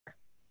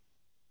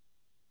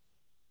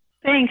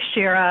Thanks,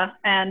 Shira.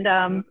 And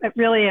I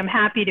really am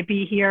happy to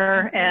be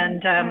here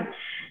and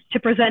to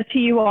present to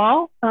you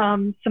all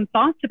some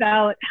thoughts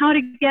about how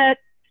to get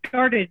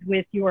started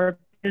with your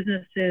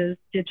business's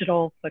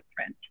digital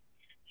footprint.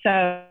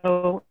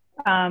 So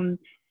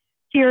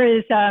here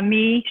is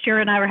me. Shira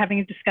and I were having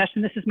a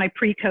discussion. This is my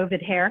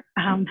pre-COVID hair.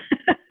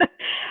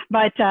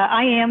 But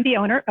I am the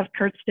owner of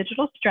Kurtz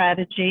Digital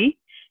Strategy,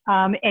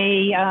 an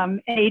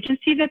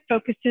agency that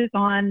focuses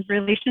on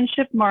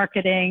relationship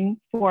marketing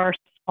for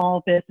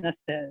small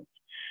businesses.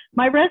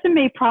 My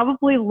resume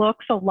probably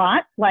looks a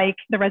lot like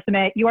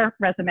your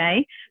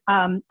resume.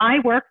 I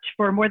worked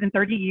for more than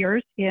 30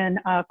 years in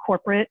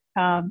corporate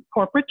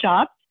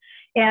jobs,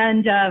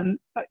 and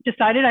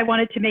decided I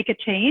wanted to make a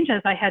change,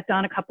 as I had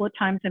done a couple of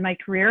times in my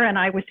career, and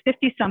I was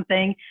 50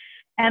 something.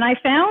 And I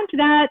found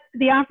that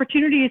the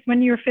opportunities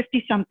when you're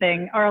 50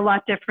 something are a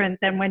lot different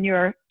than when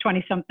you're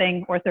 20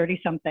 something or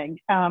 30 something.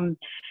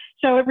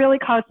 So it really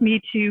caused me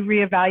to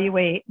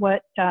reevaluate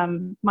what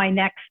my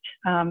next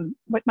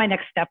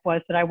step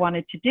was that I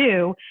wanted to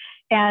do.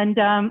 And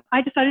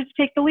I decided to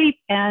take the leap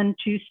and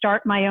to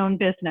start my own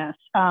business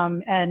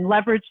and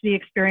leverage the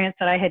experience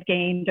that I had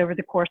gained over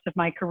the course of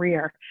my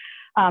career.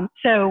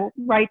 So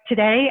right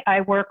today,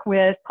 I work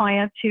with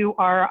clients who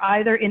are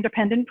either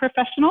independent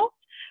professionals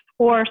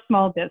or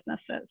small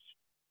businesses.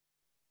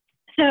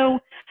 So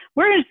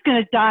we're just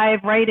going to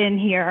dive right in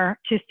here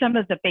to some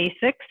of the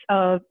basics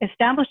of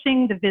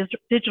establishing the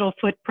digital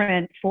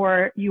footprint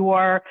for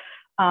your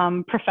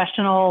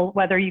professional,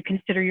 whether you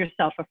consider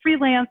yourself a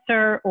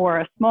freelancer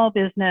or a small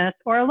business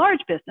or a large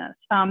business.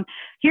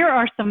 Here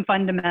are some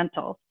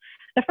fundamentals.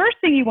 The first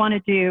thing you want to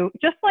do,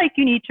 just like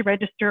you need to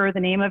register the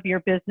name of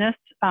your business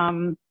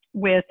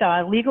with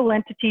legal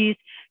entities,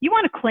 you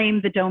want to claim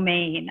the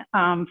domain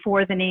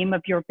for the name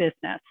of your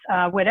business,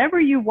 whatever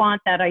you want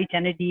that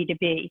identity to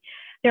be.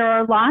 There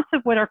are lots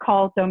of what are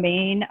called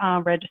domain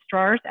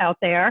registrars out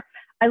there.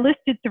 I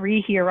listed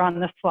 3 here on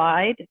the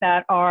slide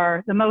that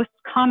are the most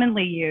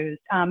commonly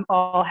used,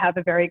 all have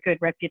a very good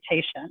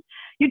reputation.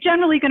 You're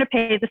generally going to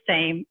pay the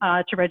same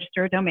to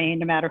register a domain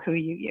no matter who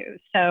you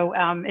use. So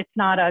it's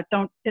not a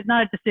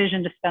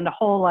decision to spend a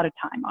whole lot of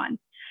time on.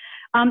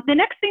 The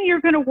next thing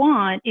you're going to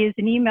want is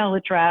an email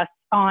address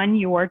on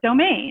your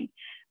domain.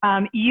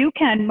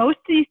 Most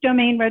of these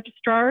domain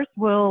registrars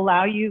will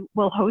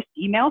host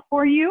email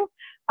for you.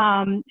 There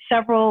are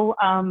several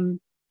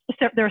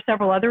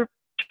other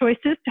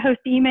choices to host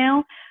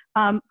email.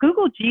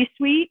 Google G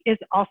Suite is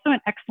also an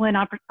excellent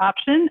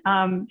option.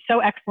 So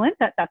excellent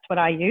that that's what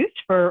I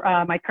used for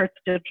my Kurtz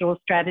Digital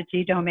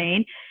Strategy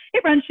domain.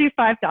 It runs you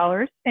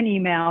 $5 an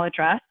email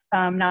address,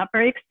 not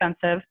very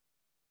expensive.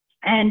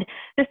 And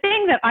the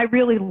thing that I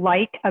really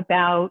like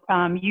about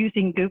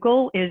using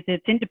Google is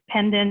it's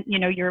independent. You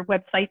know, your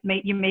website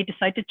you may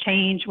decide to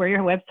change where your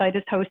website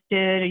is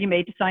hosted, or you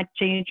may decide to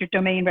change your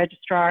domain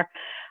registrar.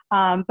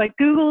 But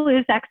Google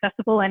is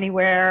accessible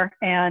anywhere,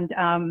 and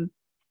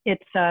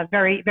it's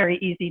very, very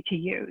easy to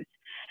use.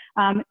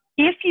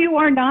 If you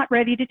are not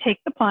ready to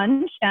take the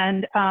plunge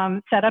and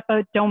set up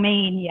a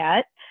domain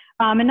yet,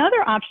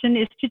 another option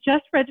is to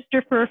just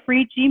register for a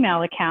free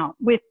Gmail account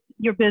with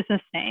your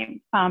business name.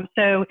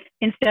 So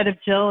instead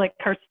of Jill at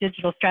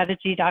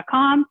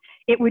kurtzdigitalstrategy.com,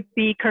 it would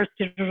be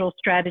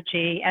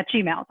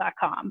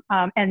kurtzdigitalstrategy@gmail.com.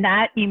 And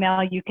that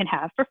email you can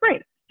have for free.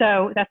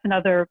 So that's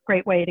another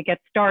great way to get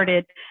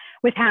started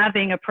with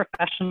having a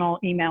professional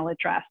email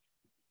address.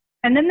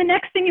 And then the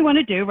next thing you want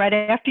to do right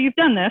after you've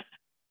done this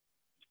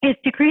is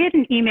to create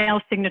an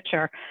email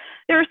signature.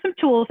 There are some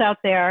tools out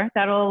there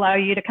that will allow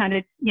you to kind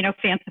of,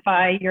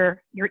 fancify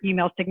your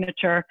email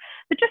signature,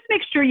 but just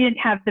make sure you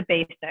have the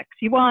basics.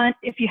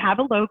 If you have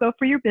a logo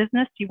for your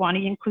business, you want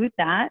to include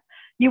that.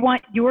 You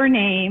want your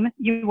name,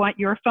 you want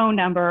your phone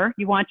number,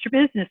 you want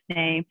your business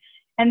name.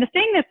 And the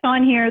thing that's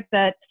on here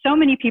that so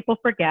many people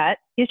forget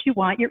is you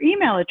want your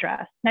email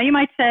address. Now you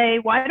might say,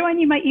 why do I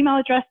need my email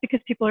address?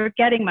 Because people are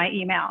getting my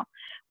email.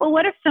 Well,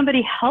 what if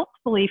somebody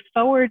helpfully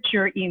forwards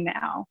your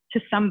email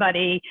to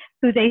somebody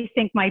who they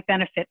think might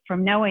benefit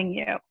from knowing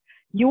you?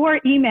 Your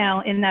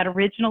email in that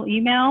original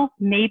email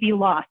may be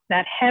lost.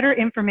 That header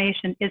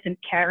information isn't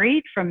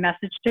carried from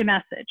message to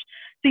message.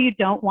 So you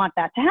don't want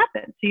that to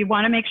happen. So you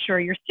want to make sure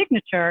your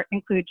signature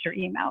includes your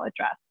email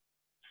address.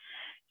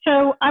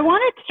 So I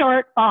want to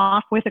start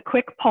off with a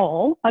quick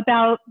poll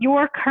about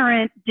your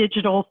current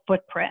digital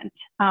footprint.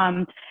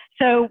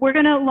 So we're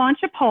going to launch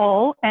a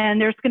poll,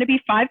 and there's going to be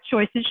 5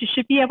 choices. You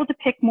should be able to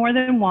pick more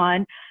than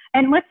one.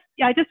 And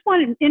I just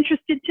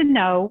interested to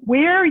know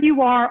where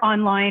you are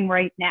online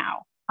right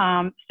now.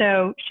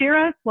 So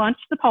Shira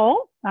launched the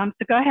poll. So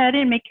go ahead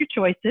and make your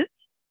choices.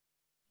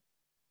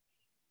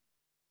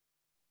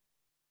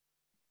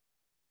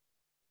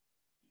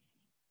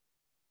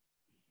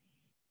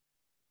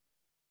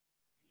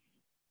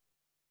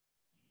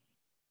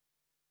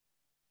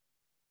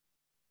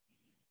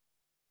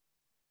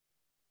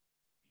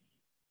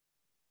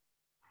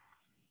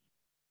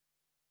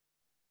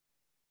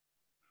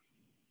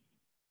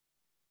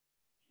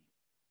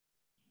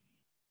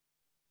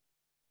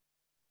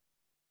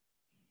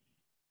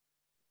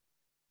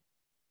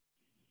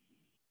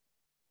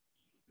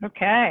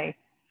 Okay.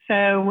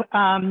 So,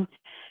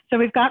 so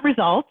we've got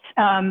results.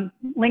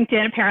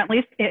 LinkedIn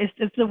apparently is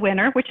the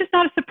winner, which is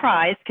not a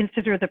surprise,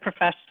 consider the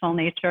professional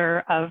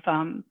nature of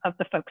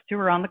the folks who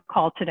are on the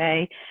call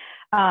today.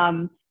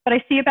 But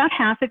I see about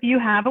half of you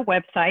have a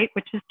website,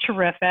 which is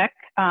terrific.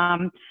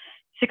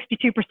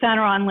 62% are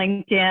on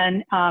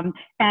LinkedIn.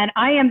 And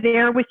I am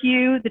there with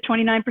you, the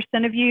 29%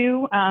 of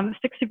you,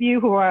 6 of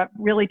you who are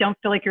really don't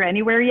feel like you're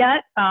anywhere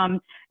yet.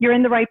 You're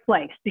in the right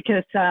place,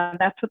 because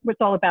that's what it's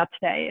all about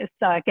today, is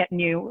getting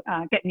you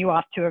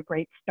off to a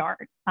great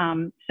start.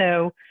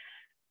 So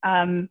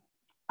I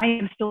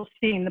am still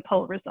seeing the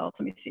poll results.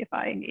 Let me see if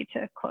I need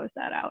to close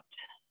that out.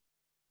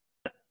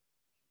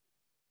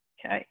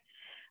 Okay.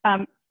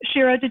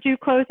 Shira, did you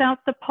close out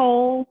the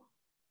poll?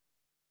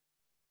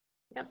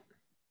 Yep.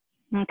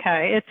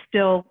 Okay, it's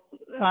still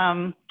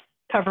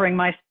covering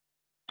my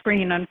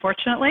screen,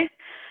 unfortunately.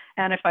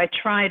 And if I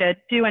try to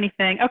do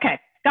anything, okay,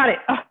 got it.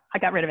 Oh, I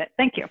got rid of it.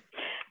 Thank you.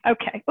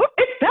 Okay. Oh,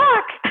 it's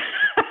back.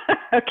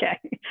 Okay.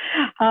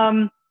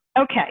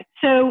 Okay.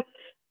 So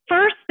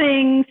first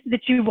things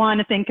that you want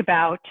to think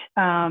about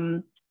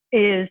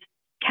is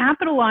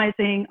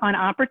capitalizing on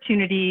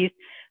opportunities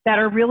that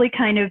are really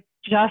kind of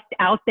just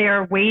out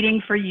there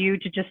waiting for you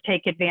to just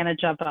take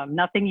advantage of them.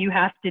 Nothing you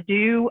have to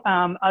do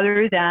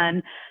other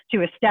than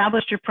to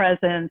establish your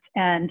presence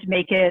and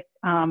make it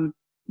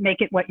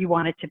what you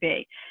want it to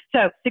be.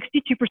 So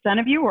 62%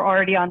 of you are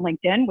already on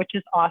LinkedIn, which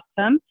is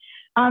awesome.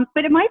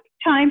 But it might be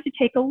time to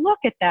take a look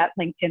at that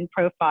LinkedIn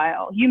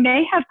profile. You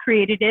may have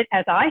created it,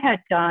 as I had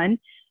done,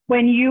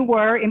 when you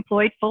were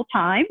employed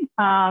full-time,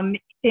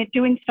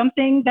 doing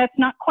something that's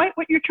not quite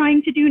what you're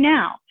trying to do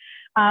now.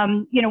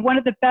 You know, one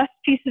of the best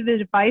pieces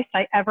of advice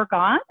I ever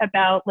got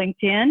about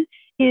LinkedIn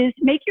is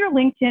make your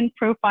LinkedIn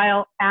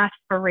profile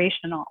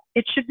aspirational.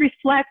 It should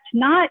reflect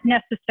not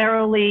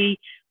necessarily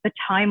the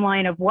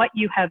timeline of what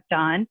you have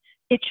done.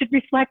 It should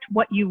reflect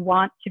what you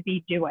want to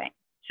be doing.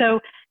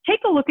 So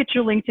take a look at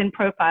your LinkedIn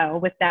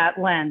profile with that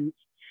lens.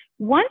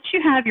 Once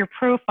you have your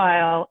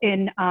profile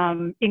in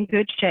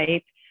good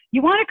shape,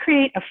 you want to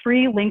create a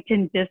free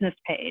LinkedIn business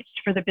page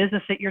for the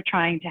business that you're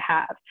trying to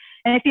have.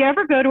 And if you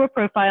ever go to a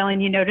profile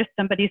and you notice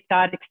somebody's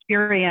got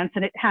experience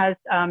and it has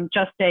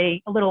just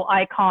a little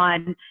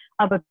icon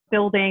of a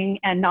building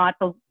and not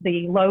the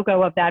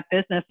logo of that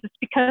business, it's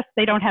because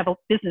they don't have a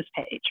business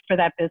page for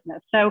that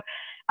business. So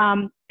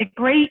a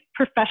great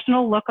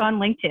professional look on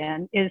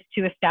LinkedIn is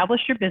to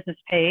establish your business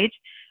page.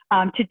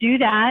 To do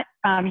that,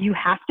 you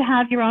have to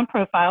have your own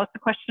profile. It's a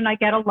question I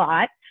get a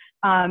lot.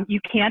 You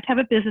can't have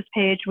a business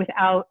page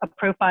without a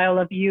profile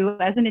of you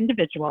as an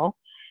individual.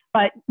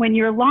 But when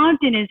you're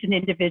logged in as an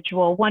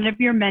individual, one of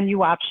your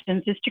menu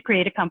options is to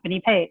create a company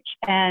page.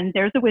 And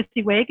there's a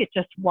WYSIWYG. It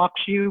just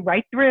walks you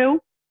right through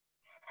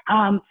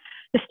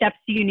the steps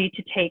you need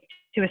to take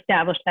to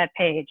establish that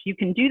page. You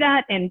can do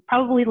that in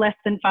probably less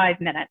than 5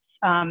 minutes.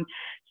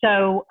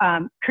 So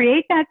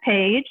create that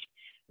page.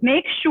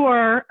 Make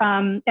sure,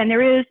 and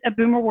there is a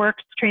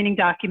BoomerWorks training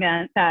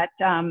document that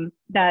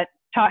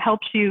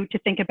helps you to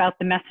think about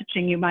the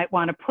messaging you might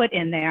want to put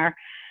in there.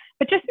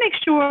 But just make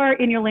sure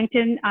in your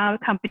LinkedIn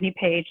company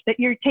page that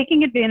you're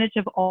taking advantage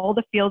of all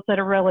the fields that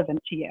are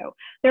relevant to you.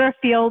 There are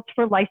fields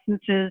for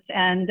licenses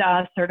and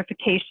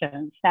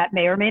certifications that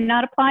may or may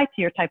not apply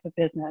to your type of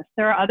business.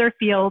 There are other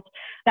fields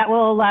that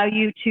will allow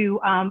you to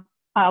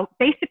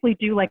basically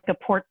do like a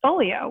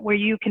portfolio where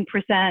you can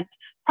present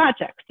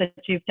projects that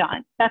you've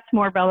done. That's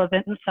more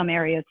relevant in some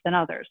areas than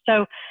others.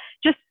 So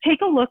just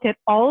take a look at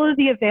all of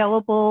the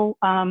available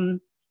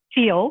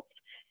fields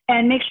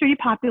and make sure you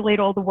populate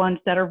all the ones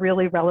that are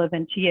really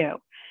relevant to you.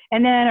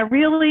 And then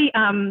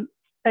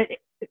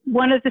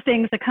one of the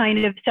things that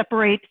kind of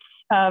separates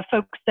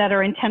folks that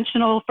are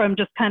intentional from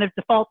just kind of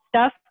default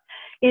stuff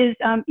is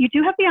you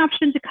do have the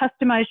option to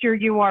customize your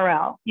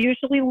URL.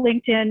 Usually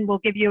LinkedIn will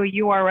give you a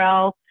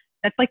URL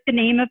that's like the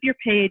name of your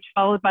page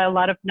followed by a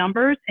lot of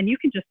numbers, and you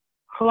can just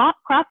crop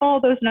all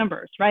those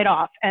numbers right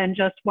off and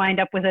just wind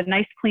up with a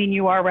nice clean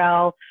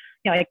URL,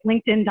 you know, like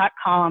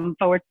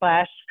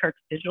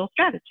linkedin.com/Kirk's Digital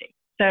Strategy.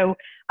 So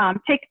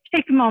take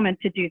a moment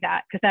to do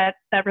that, because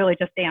that really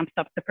just amps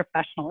up the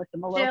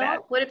professionalism a little bit.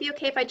 Would it be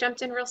okay if I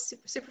jumped in real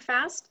super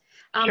fast?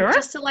 Sure.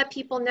 Just to let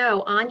people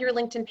know, on your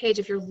LinkedIn page,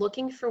 if you're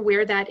looking for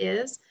where that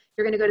is,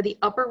 you're going to go to the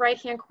upper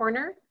right-hand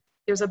corner.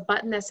 There's a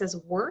button that says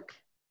Work.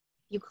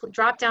 You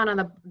drop down on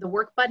the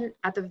Work button.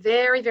 At the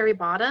very, very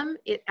bottom,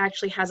 it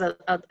actually has a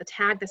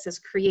tag that says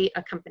Create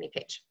a Company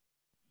Page.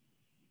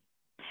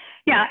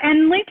 Yeah,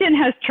 and LinkedIn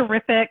has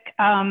terrific,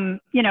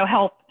 you know,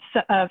 help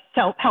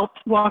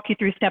walk you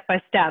through step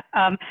by step.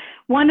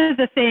 One of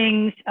the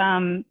things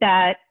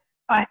that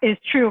is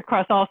true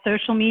across all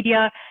social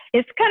media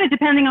is kind of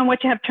depending on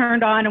what you have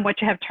turned on and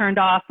what you have turned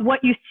off.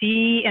 What you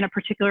see in a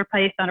particular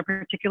place on a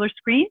particular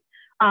screen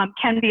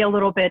can be a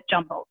little bit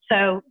jumbled.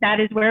 So that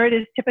is where it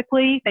is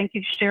typically. Thank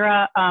you,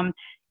 Shira.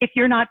 If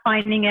you're not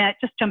finding it,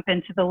 just jump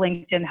into the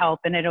LinkedIn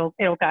help and it'll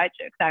guide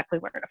you exactly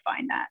where to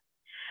find that.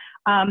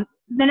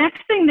 the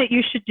next thing that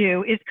you should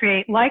do is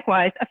create,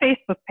 likewise, a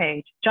Facebook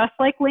page. Just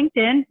like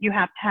LinkedIn, you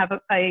have to have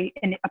a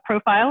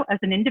profile as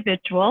an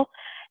individual.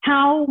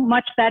 How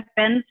much that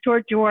bends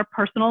towards your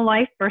personal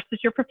life versus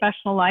your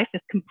professional life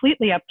is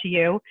completely up to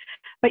you.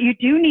 But you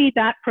do need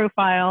that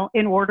profile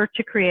in order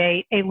to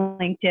create a a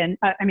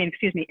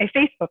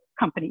Facebook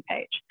company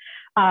page.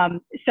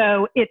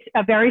 So it's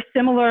a very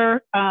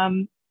similar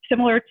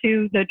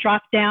to the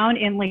drop down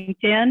in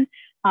LinkedIn.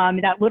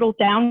 That little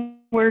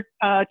downward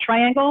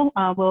triangle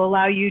will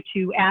allow you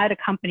to add a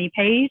company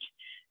page.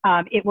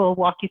 It will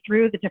walk you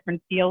through the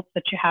different fields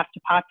that you have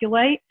to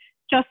populate.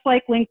 Just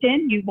like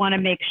LinkedIn, you want to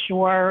make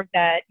sure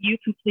that you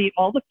complete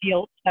all the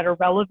fields that are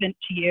relevant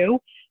to you.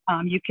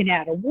 You can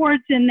add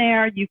awards in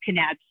there. You can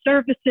add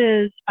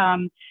services.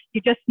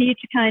 You just need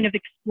to kind of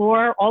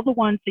explore all the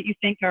ones that you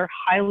think are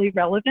highly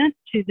relevant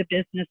to the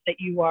business that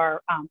you are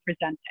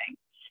presenting.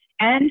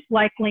 And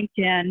like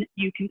LinkedIn,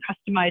 you can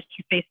customize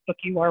your Facebook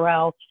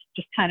URL,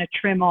 just kind of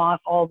trim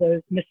off all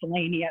those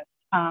miscellaneous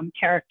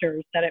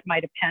characters that it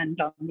might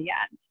append on the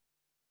end.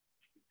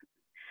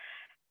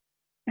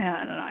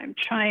 And I'm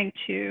trying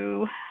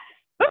to,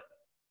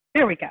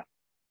 there we go.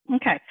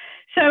 Okay,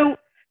 so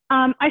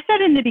I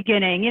said in the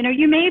beginning,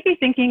 you may be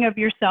thinking of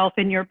yourself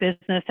in your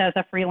business as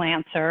a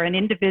freelancer, an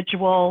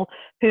individual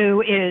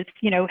who is,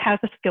 has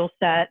a skill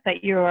set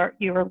that you're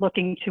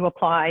looking to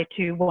apply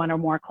to one or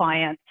more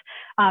clients.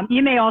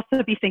 You may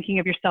also be thinking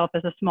of yourself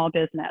as a small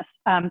business.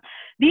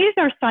 These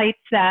are sites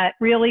that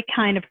really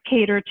kind of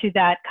cater to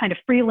that kind of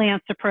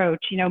freelance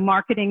approach,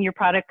 marketing your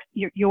products,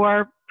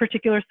 your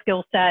particular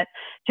skill set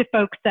to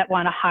folks that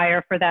want to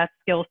hire for that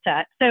skill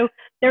set. So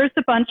there's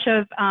a bunch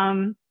of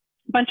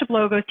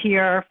logos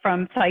here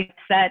from sites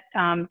that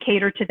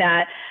cater to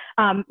that.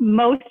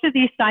 Most of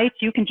these sites,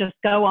 you can just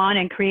go on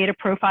and create a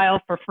profile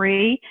for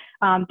free.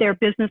 Their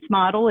business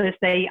model is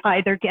they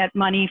either get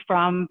money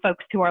from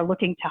folks who are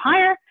looking to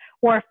hire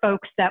or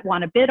folks that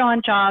want to bid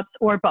on jobs,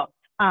 or both.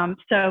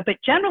 But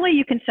generally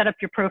you can set up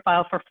your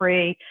profile for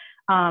free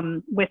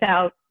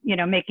without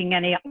making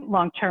any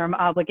long-term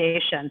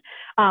obligation.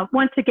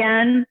 Once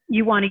again,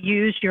 you want to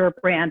use your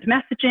brand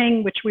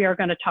messaging, which we are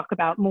going to talk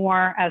about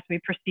more as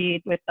we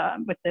proceed with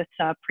this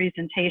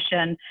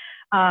presentation.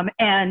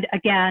 And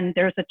again,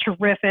 there's a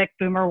terrific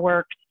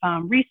BoomerWorks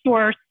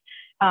resource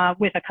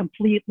with a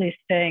complete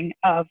listing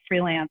of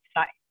freelance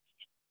sites.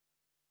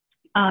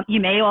 You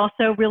may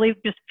also really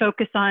just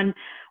focus on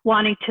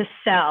wanting to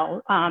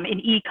sell, an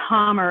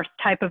e-commerce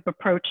type of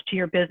approach to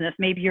your business.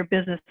 Maybe your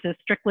business is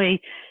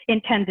strictly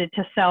intended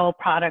to sell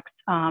products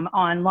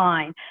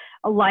online.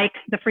 Like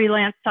the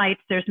freelance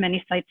sites, there's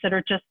many sites that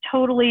are just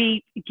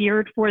totally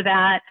geared for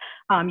that.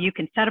 You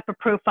can set up a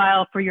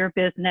profile for your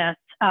business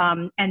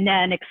and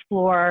then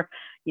explore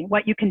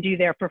what you can do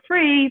there for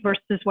free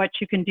versus what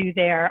you can do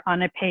there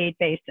on a paid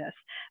basis.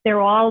 They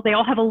all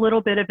have a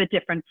little bit of a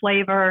different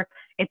flavor.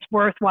 It's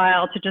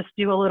worthwhile to just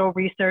do a little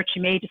research.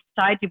 You may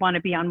decide you want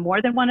to be on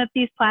more than one of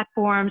these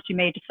platforms. You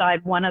may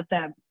decide one of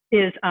them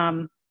is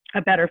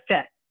a better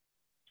fit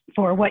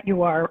for what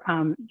you're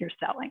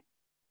selling.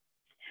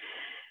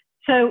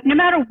 So no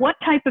matter what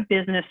type of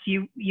business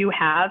you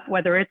have,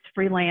 whether it's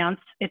freelance,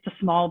 it's a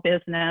small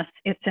business,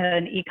 it's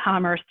an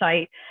e-commerce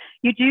site,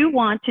 you do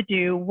want to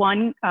do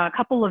a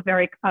couple of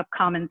very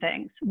common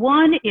things.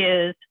 One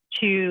is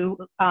to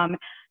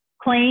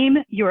claim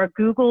your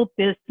Google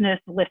business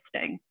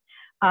listing.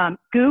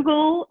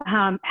 Google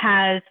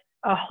has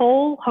a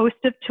whole host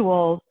of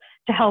tools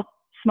to help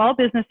small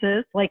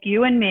businesses like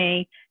you and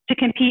me to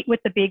compete with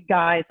the big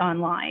guys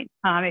online.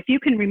 If you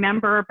can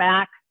remember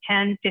back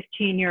 10,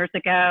 15 years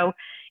ago,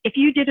 if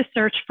you did a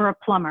search for a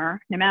plumber,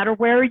 no matter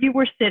where you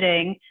were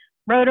sitting,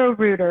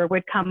 Roto-Rooter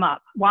would come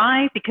up.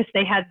 Why? Because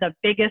they had the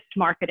biggest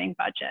marketing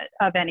budget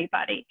of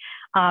anybody.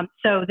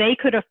 So they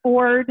could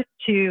afford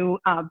to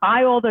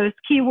buy all those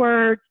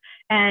keywords.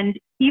 And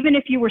even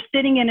if you were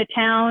sitting in a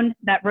town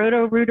that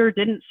Roto-Rooter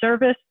didn't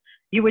service,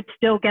 you would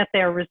still get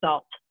their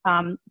result.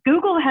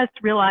 Google has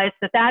realized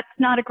that that's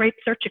not a great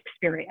search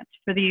experience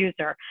for the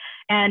user.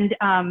 And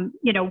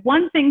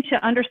one thing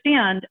to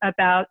understand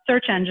about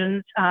search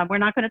engines, we're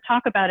not going to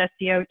talk about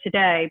SEO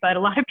today, but a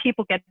lot of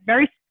people get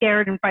very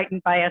scared and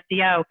frightened by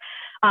SEO.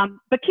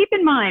 But keep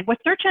in mind, what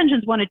search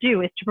engines want to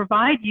do is to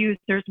provide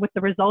users with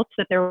the results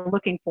that they're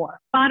looking for,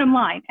 bottom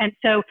line. And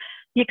so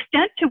the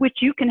extent to which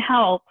you can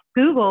help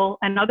Google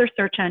and other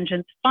search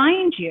engines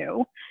find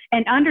you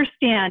and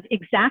understand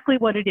exactly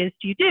what it is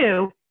you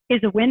do is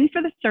a win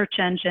for the search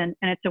engine,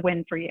 and it's a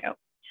win for you.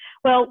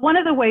 Well, one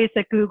of the ways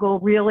that Google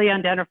really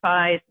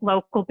identifies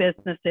local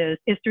businesses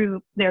is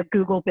through their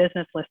Google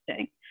business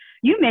listing.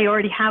 You may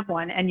already have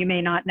one and you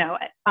may not know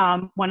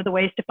it. One of the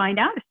ways to find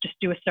out is just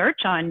do a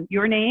search on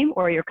your name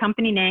or your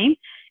company name.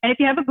 And if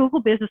you have a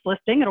Google business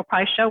listing, it'll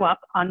probably show up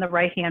on the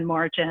right-hand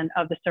margin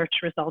of the search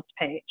results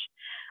page.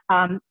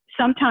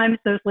 Sometimes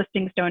those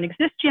listings don't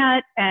exist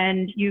yet,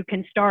 and you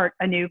can start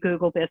a new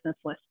Google business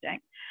listing.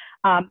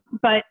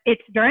 But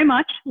it's very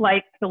much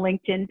like the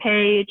LinkedIn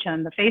page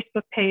and the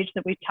Facebook page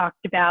that we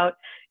talked about.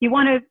 You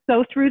want to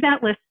go through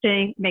that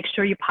listing, make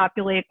sure you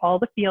populate all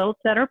the fields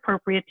that are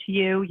appropriate to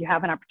you. You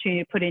have an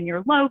opportunity to put in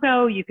your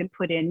logo, you can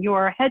put in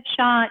your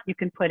headshot, you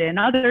can put in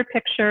other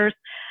pictures.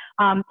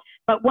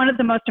 But one of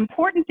the most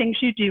important things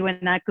you do in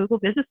that Google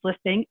business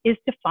listing is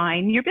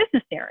define your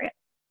business area.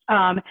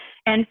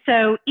 And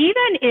so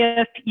even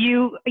if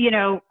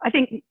I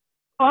think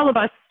all of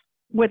us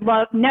would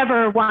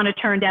never want to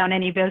turn down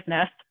any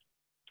business,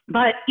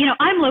 but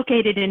I'm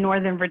located in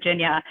Northern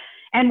Virginia.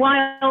 And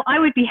while I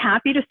would be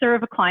happy to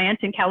serve a client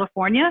in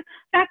California,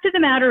 fact of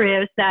the matter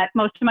is that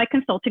most of my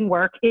consulting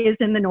work is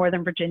in the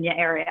Northern Virginia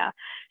area.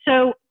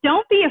 So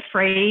don't be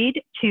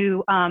afraid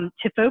to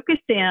focus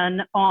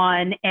in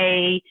on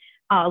a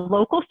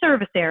local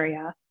service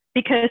area,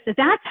 because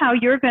that's how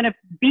you're going to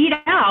beat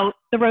out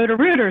the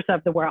Roto-Rooters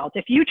of the world.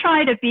 If you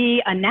try to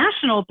be a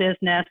national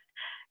business,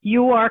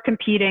 you are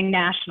competing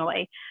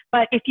nationally.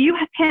 But if you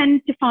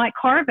can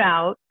carve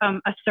out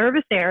a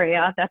service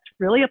area that's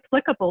really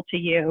applicable to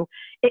you,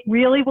 it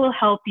really will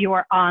help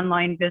your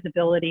online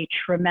visibility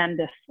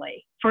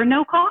tremendously for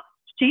no cost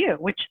to you,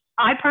 which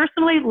I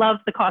personally love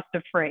the cost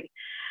of free.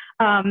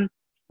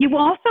 You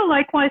also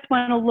likewise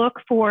want to look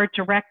for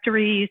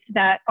directories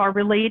that are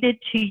related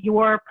to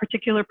your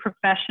particular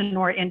profession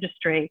or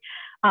industry.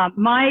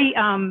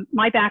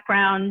 My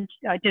background,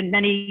 I did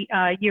many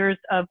years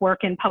of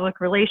work in public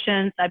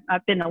relations.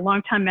 I've been a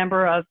longtime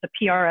member of the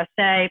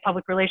PRSA,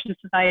 Public Relations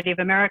Society of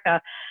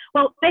America.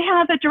 Well, they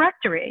have a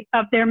directory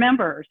of their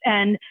members,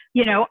 and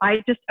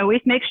I just always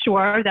make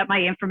sure that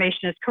my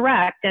information is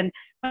correct. And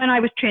when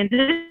I was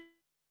transitioning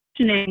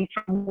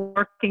from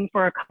working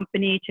for a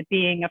company to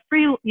being a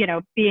free,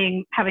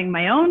 having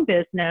my own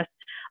business,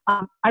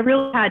 I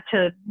really had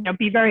to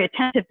be very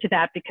attentive to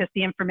that, because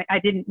I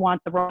didn't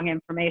want the wrong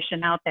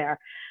information out there.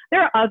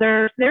 There are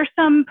others. There's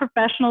some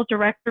professional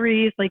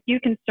directories, like you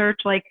can search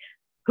like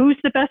who's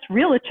the best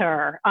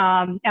realtor.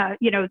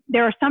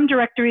 There are some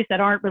directories that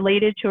aren't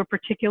related to a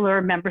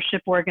particular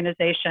membership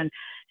organization.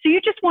 So you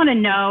just want to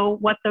know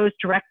what those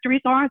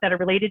directories are that are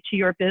related to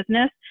your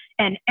business,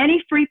 and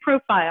any free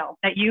profile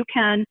that you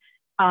can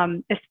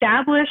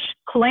establish,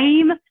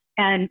 claim,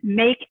 and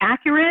make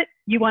accurate,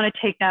 you want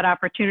to take that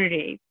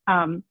opportunity,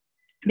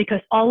 because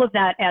all of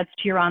that adds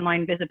to your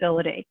online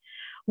visibility.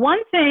 One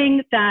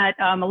thing that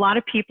a lot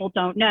of people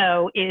don't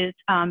know is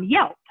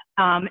Yelp.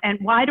 And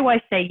why do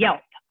I say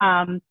Yelp?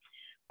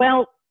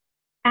 Well,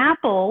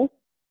 Apple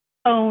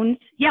owns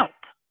Yelp.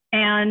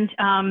 And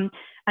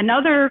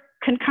another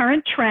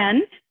concurrent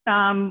trend,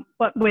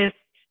 but with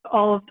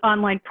all of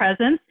online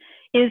presence,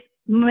 is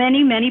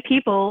many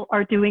people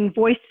are doing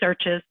voice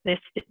searches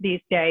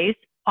these days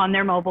on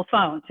their mobile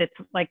phones. It's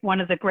like one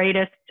of the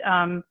greatest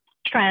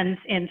trends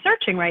in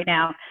searching right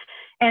now.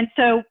 And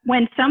so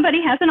when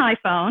somebody has an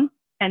iPhone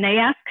and they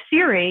ask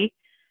Siri,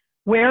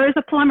 where is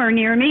a plumber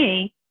near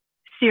me?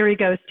 Siri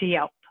goes to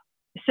Yelp.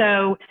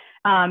 So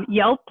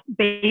Yelp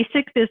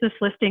basic business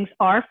listings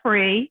are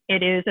free.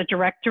 It is a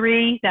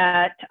directory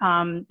that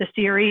the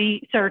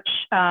Siri search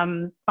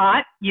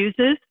bot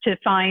uses to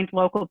find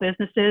local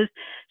businesses.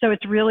 So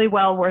it's really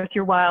well worth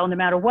your while, no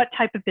matter what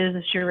type of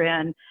business you're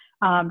in,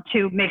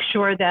 to make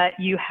sure that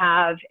you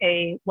have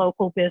a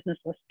local business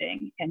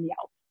listing in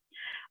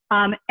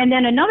Yelp. And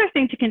then another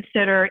thing to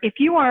consider, if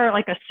you are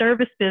like a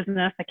service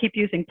business, I keep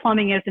using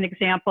plumbing as an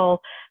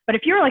example, but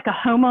if you're like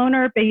a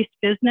homeowner-based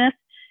business,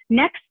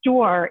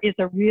 Nextdoor is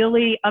a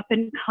really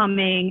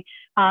up-and-coming,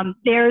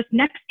 there's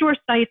Nextdoor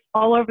sites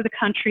all over the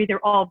country.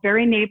 They're all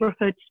very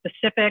neighborhood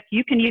specific.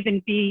 You can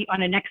even be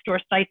on a Nextdoor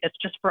site that's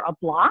just for a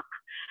block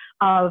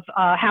of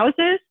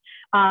houses.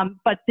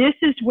 But this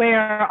is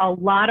where a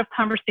lot of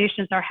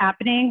conversations are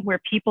happening,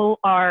 where people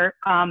are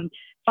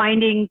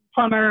finding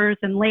plumbers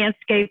and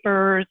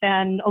landscapers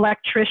and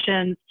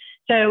electricians.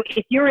 So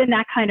if you're in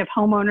that kind of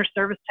homeowner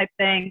service type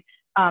thing,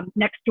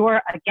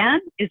 Nextdoor, again,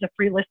 is a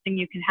free listing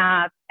you can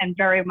have and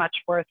very much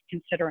worth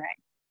considering.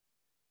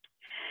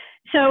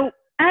 So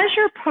as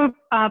you're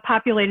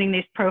populating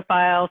these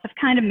profiles, I've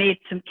kind of made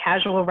some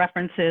casual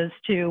references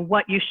to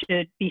what you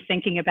should be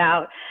thinking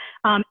about.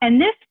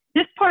 And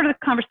this part of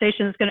the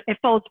conversation it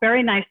folds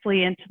very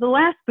nicely into the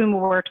last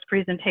BoomerWorks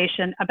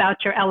presentation about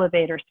your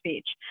elevator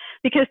speech,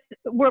 because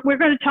what we're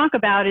going to talk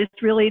about is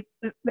really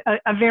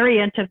a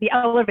variant of the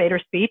elevator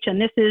speech, and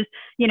this is,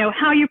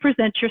 how you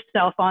present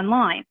yourself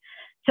online.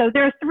 So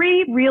there are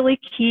three really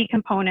key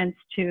components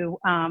to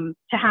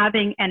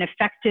having an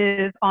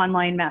effective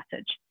online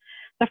message.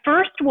 The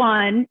first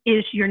one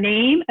is your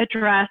name,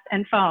 address,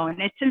 and phone.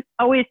 It's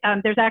always,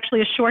 there's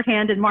actually a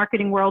shorthand in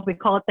marketing world, we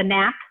call it the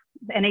NAP,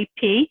 the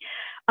NAP.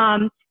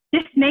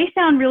 This may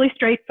sound really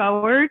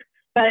straightforward,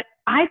 but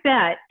I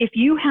bet if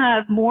you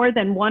have more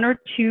than one or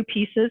two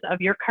pieces of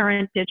your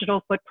current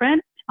digital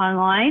footprint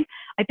online,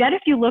 I bet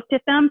if you looked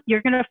at them,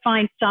 you're going to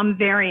find some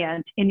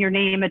variant in your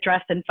name,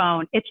 address, and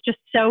phone. It's just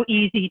so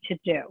easy to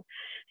do.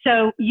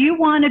 So you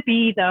want to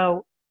be,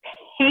 though,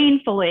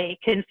 painfully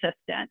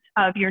consistent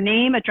of your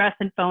name, address,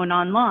 and phone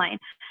online.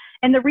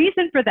 And the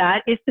reason for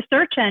that is the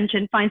search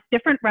engine finds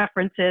different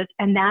references,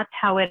 and that's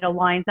how it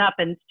aligns up.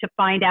 And to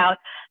find out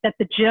that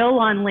the Jill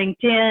on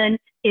LinkedIn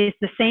is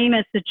the same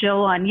as the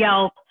Jill on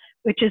Yelp,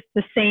 which is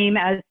the same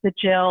as the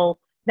Jill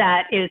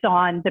that is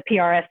on the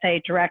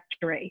PRSA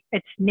directory.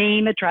 Its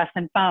name, address,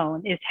 and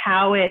phone is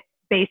how it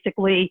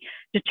basically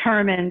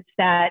determines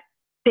that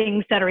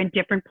things that are in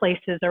different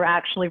places are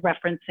actually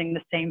referencing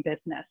the same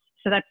business.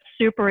 So that's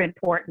super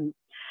important.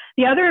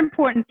 The other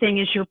important thing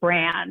is your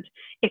brand.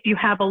 If you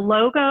have a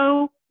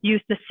logo,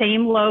 use the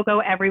same logo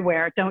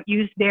everywhere. Don't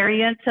use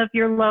variants of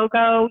your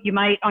logo. You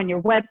might on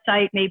your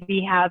website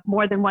maybe have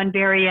more than one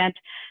variant,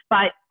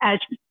 but as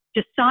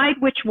decide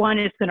which one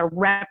is going to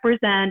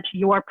represent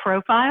your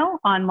profile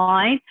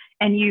online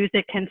and use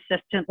it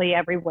consistently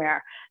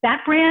everywhere.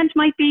 That brand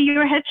might be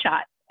your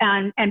headshot,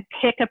 and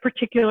pick a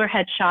particular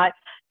headshot.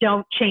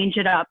 Don't change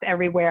it up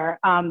everywhere.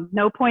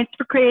 No points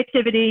for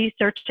creativity.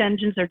 Search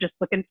engines are just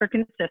looking for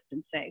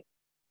consistency.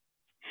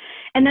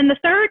 And then the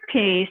third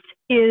piece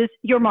is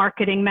your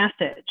marketing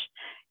message.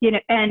 You know,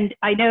 and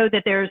I know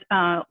that there's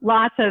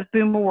lots of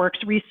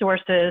BoomerWorks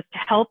resources to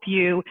help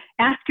you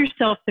ask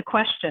yourself the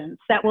questions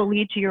that will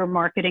lead to your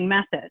marketing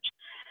message.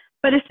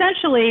 But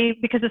essentially,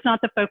 because it's not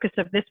the focus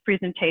of this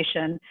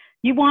presentation,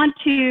 you want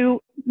to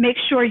make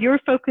sure you're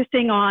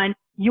focusing on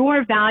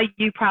your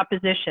value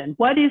proposition.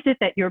 What is it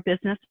that your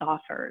business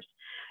offers?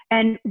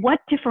 And what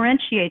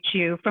differentiates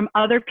you from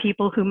other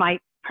people who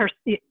might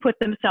put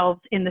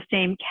themselves in the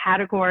same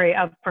category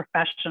of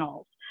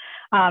professionals?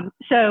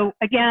 So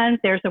again,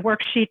 there's a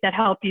worksheet that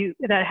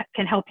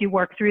can help you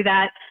work through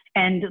that.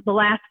 And the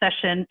last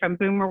session from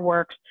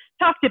BoomerWorks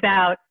talked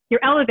about your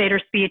elevator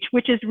speech,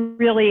 which is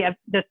really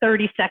the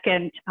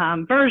 30-second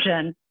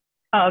version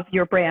of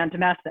your brand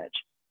message.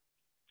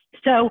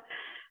 So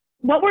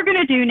what we're going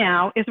to do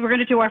now is we're going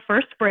to do our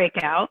first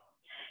breakout.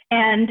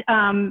 And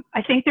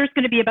I think there's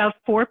going to be about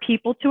 4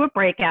 people to a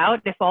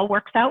breakout if all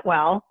works out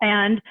well.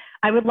 And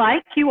I would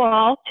like you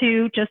all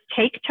to just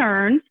take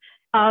turns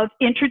of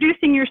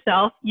introducing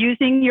yourself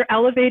using your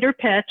elevator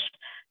pitch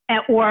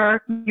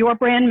or your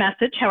brand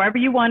message, however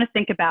you want to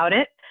think about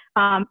it.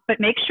 But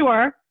make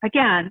sure,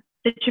 again,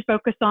 that you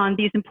focus on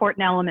these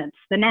important elements: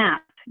 the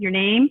NAP, your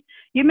name.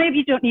 You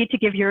maybe don't need to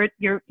give you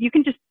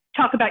can just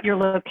talk about your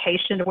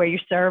location where you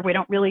serve. We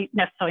don't really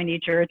necessarily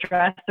need your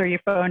address or your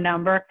phone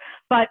number,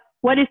 but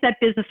what is that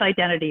business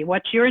identity?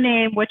 What's your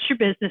name? What's your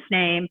business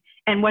name?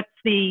 And what's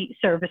the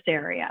service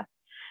area?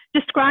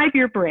 Describe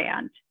your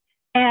brand.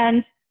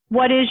 And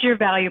what is your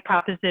value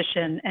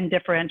proposition and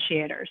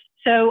differentiators?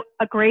 So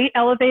a great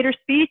elevator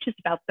speech is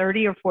about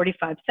 30 or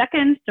 45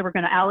 seconds. So we're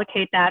going to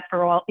allocate that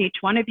for each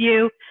one of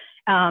you,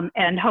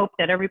 and hope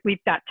that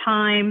we've got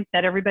time,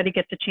 that everybody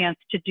gets a chance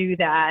to do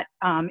that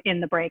in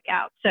the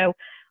breakout. So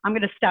I'm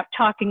going to stop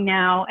talking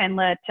now and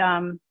let,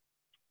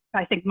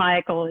 I think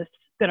Michael is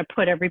going to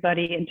put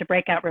everybody into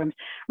breakout rooms.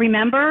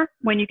 Remember,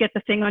 when you get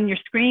the thing on your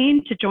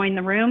screen to join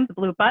the room, the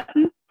blue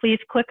button, please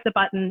click the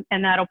button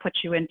and that'll put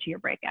you into your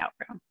breakout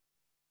room.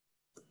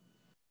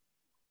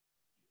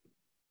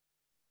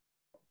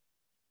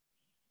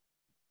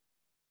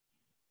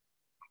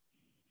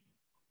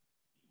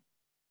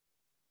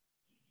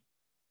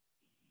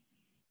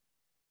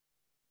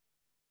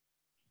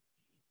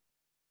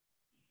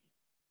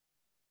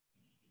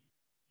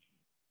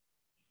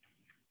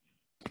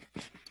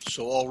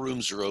 So all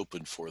rooms are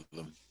open for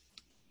them.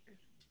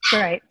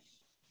 Right.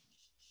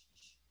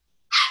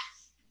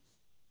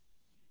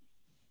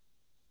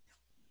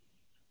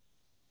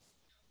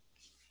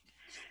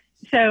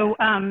 So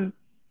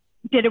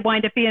did it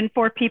wind up being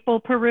 4 people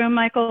per room,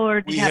 Michael,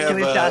 or did you have to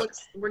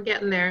adjust? We're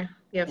getting there.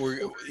 Yeah. 4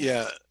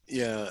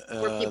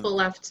 people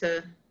left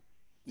to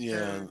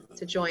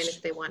join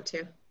if they want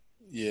to.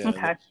 Yeah.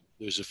 Okay.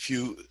 There's a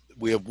few.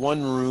 We have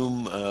one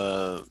room,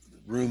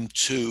 room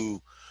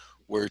 2,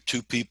 where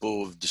 2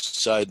 people have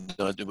decided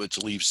not to,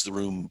 which leaves the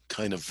room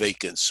kind of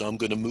vacant. So I'm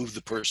going to move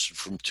the person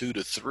from 2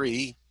 to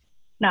 3.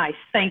 Nice.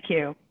 Thank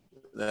you.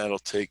 That'll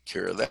take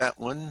care of that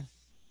one.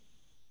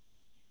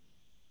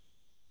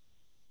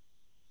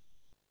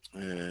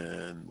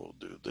 And we'll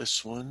do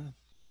this one.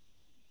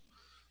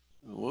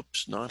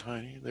 Whoops, not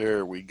Heidi.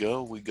 There we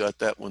go. We got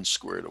that one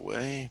squared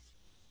away.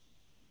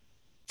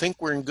 Think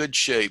we're in good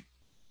shape.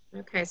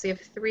 Okay, so you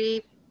have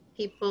 3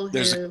 people who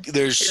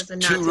there's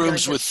 2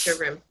 rooms with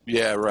room.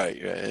 Yeah,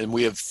 right. And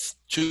we have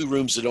 2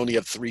 rooms that only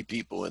have 3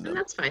 people in them. And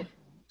that's fine.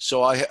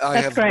 So I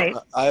great.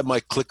 have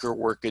my clicker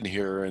working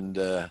here,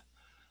 and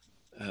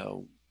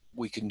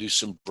we can do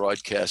some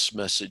broadcast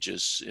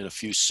messages in a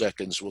few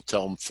seconds. We'll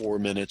tell them 4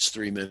 minutes,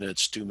 3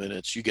 minutes, 2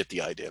 minutes. You get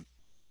the idea.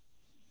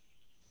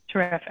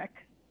 Terrific.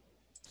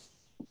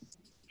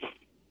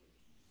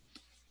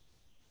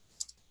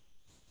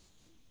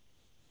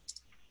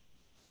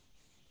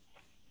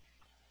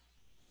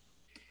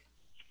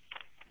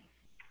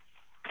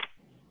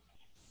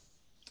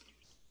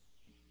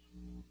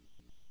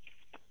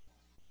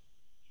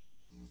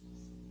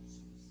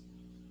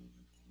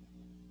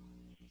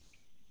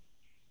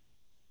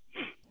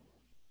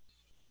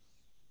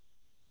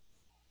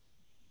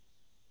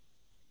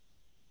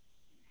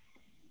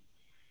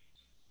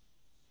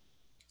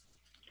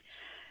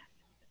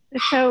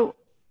 So,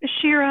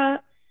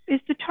 Shira, is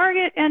the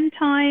target end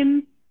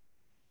time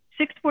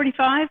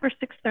 6:45 or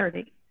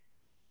 6:30?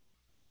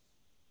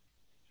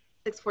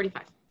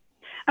 6:45.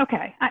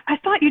 Okay, I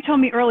thought you told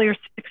me earlier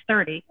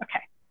 6:30.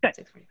 Okay, good.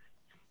 6:45.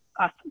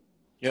 Awesome.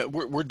 Yeah,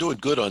 we're doing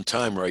good on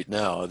time right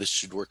now. This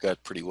should work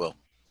out pretty well.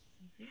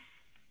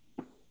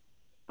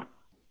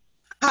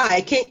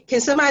 Hi, can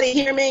somebody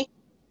hear me?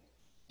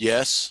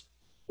 Yes.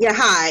 Yeah,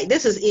 hi,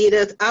 this is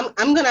Edith.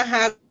 I'm gonna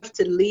have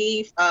to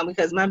leave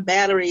because my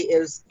battery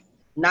is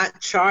not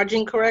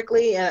charging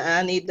correctly, and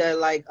I need to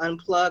like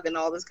unplug and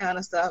all this kind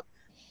of stuff.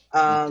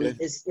 Okay.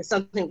 It's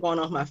something going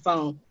on with my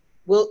phone.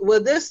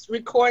 Will this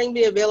recording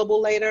be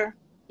available later?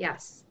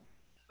 Yes.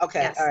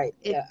 Okay, Yes. all right.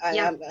 Yeah.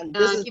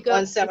 This If is you go-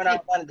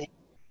 1701.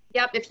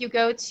 Yep. If you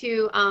go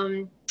to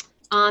on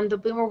the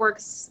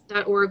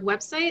boomerworks.org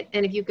website,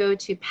 and if you go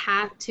to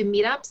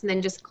meetups, and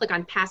then just click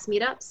on past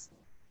meetups,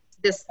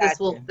 this Gotcha.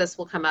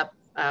 will come up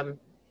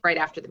right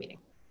after the meeting.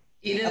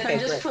 Edith, Okay,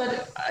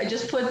 I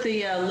just put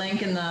the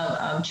link in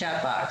the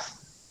chat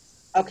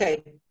box.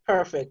 Okay,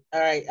 perfect. All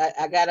right,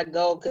 I gotta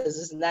go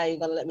because now you're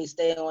gonna let me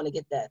stay on to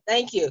get that.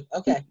 Thank you.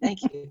 Okay,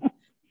 thank you.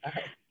 All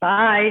right.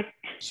 Bye.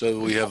 So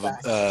we have,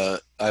 Bye-bye.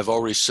 I've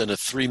already sent a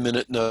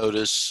 3-minute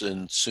notice,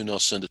 and soon I'll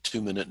send a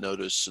 2-minute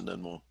notice, and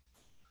then we'll.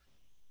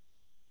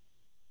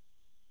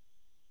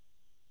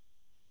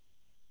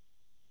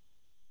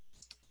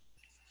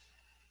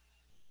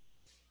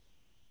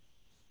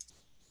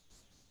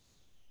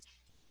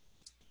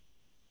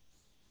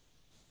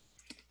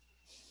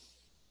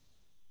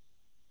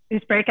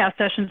 These breakout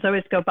sessions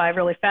always go by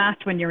really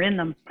fast when you're in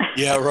them.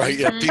 Yeah, right.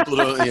 Yeah, people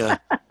don't, yeah.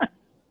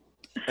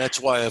 That's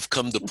why I've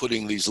come to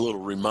putting these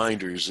little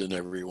reminders in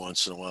every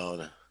once in a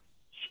while.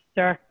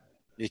 Sure.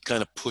 It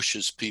kind of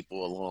pushes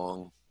people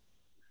along.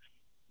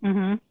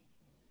 Mm-hmm.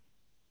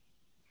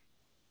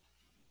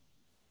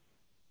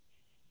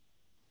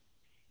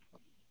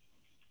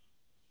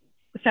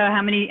 So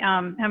how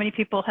many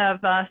people have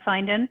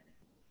signed in?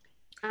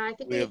 I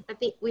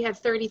think we have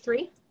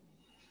 33.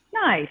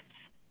 Nice.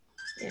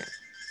 Yeah.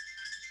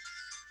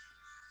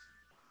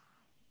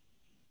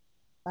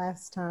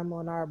 Last time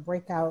on our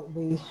breakout,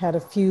 we had a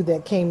few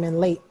that came in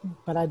late,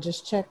 but I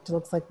just checked.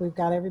 Looks like we've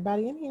got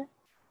everybody in here.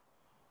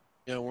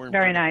 Yeah, we're in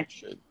Very pretty nice.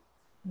 good shape.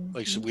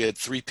 Like I said, we had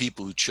 3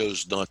 people who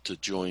chose not to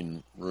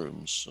join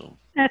rooms. So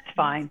That's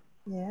fine.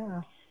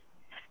 Yeah.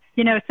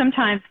 You know,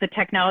 sometimes the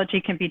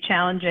technology can be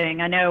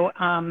challenging. I know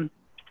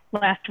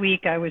last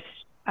week I was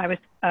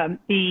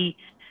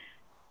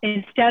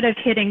instead of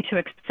hitting to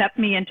accept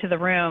me into the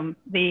room,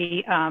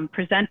 the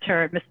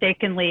presenter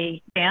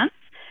mistakenly danced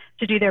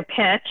to do their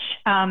pitch.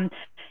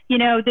 You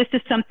know, this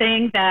is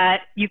something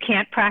that you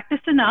can't practice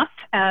enough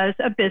as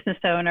a business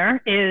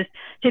owner, is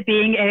to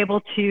being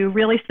able to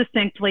really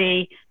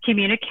succinctly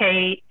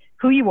communicate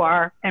who you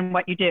are and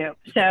what you do.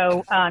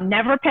 So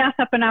never pass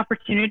up an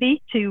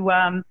opportunity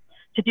to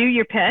do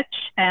your pitch.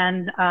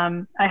 And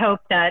I hope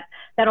that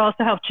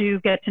also helped you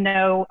get to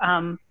know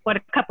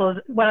what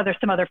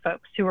some other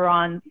folks who are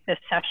on this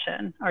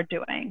session are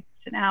doing.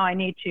 So now I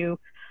need to,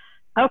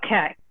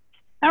 okay.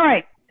 All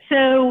right,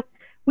 so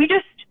we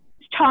just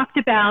talked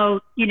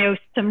about, you know,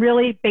 some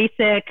really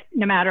basic,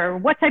 no matter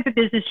what type of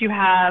business you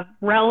have,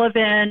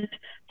 relevant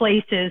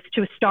places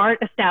to start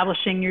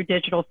establishing your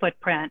digital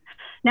footprint.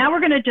 Now we're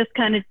going to just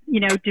kind of, you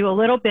know, do a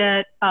little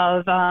bit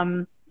of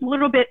a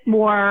little bit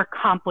more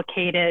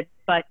complicated,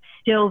 but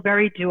still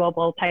very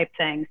doable type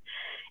things.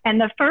 And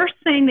the first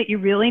thing that you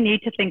really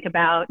need to think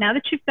about, now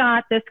that you've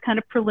got this kind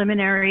of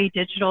preliminary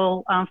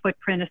digital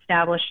footprint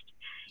established,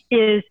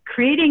 is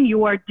creating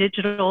your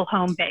digital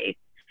home base.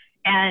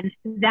 And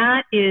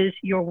that is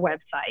your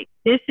website.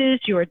 This is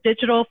your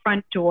digital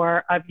front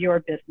door of your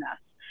business.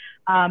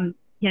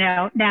 You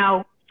know,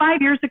 now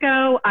 5 years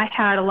ago, I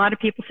had a lot of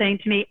people saying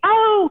to me,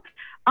 oh,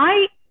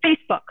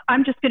 Facebook,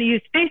 I'm just going to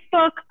use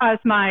Facebook as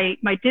my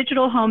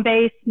digital home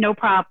base, no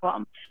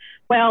problem.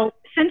 Well,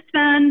 since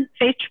then,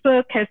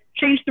 Facebook has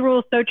changed the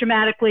rules so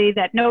dramatically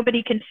that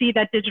nobody can see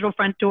that digital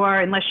front door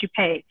unless you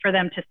pay for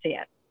them to see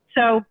it.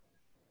 So,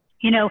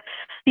 you know,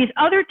 these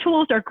other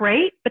tools are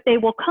great, but they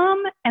will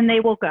come and they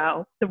will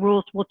go. The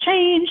rules will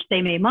change.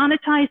 They may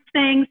monetize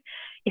things.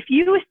 If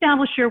you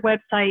establish your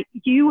website,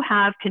 you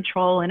have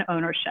control and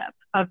ownership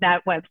of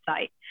that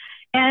website.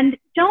 And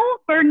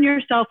don't burden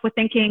yourself with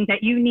thinking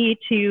that you need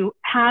to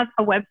have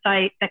a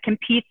website that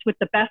competes with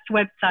the best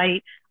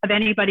website of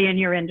anybody in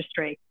your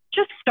industry.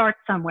 Just start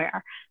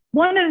somewhere.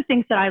 One of the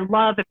things that I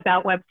love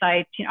about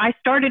websites, you know, I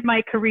started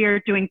my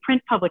career doing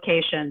print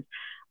publications.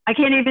 I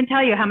can't even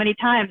tell you how many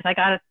times I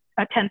got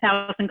a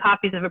 10,000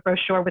 copies of a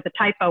brochure with a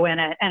typo in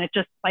it, and it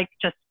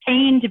just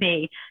pained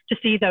me to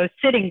see those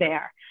sitting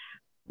there.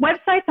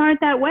 Websites aren't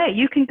that way.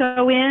 You can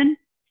go in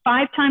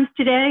 5 times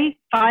today,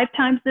 5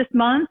 times this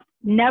month,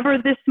 never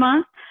this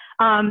month.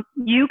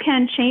 You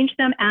can change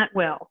them at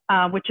will,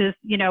 which is,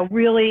 you know,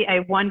 really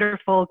a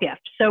wonderful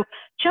gift. So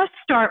just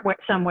start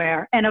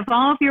somewhere and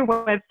evolve your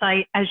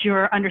website as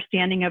your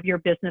understanding of your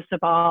business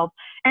evolves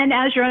and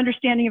as your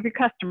understanding of your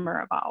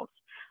customer evolves.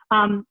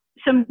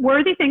 some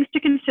worthy things to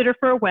consider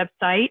for a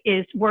website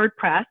is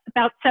WordPress.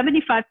 About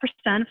 75%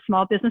 of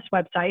small business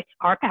websites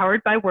are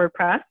powered by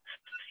WordPress.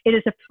 It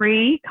is a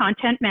free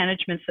content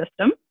management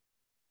system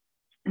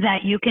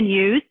that you can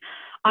use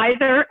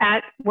either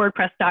at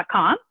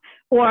WordPress.com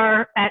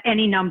or at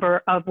any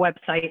number of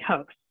website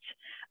hosts.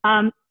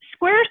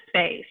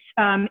 Squarespace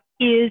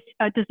is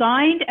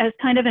designed as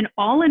kind of an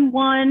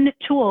all-in-one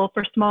tool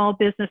for small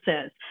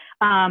businesses.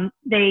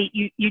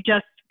 You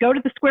just go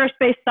to the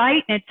Squarespace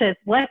site and it says,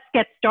 let's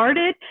get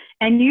started.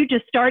 And you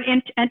just start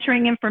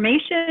entering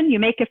information, you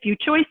make a few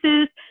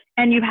choices,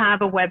 and you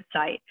have a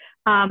website.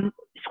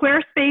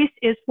 Squarespace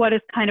is what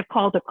is kind of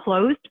called a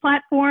closed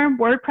platform.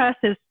 WordPress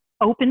is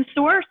open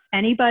source.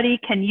 Anybody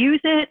can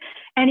use it.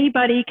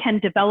 Anybody can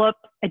develop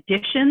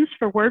additions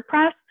for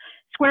WordPress.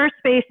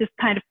 Squarespace is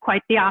kind of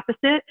quite the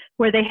opposite,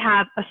 where they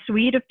have a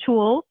suite of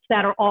tools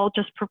that are all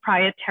just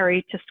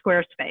proprietary to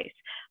Squarespace.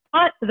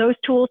 But those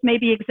tools may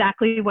be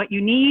exactly what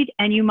you need,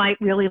 and you might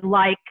really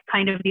like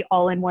kind of the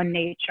all-in-one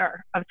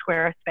nature of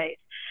Squarespace.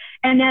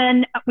 And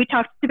then we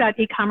talked about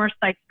e-commerce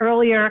sites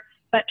earlier,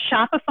 but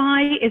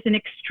Shopify is an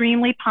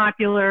extremely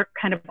popular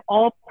kind of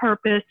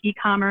all-purpose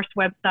e-commerce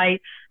website.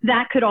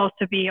 That could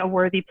also be a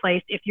worthy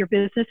place. If your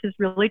business is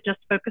really just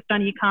focused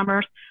on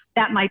e-commerce,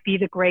 that might be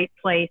the great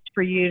place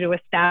for you to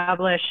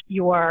establish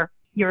your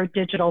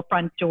digital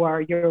front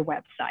door, your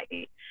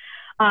website.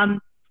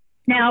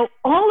 Now,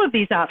 all of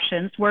these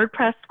options,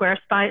 WordPress,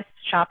 Squarespace,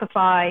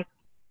 Shopify,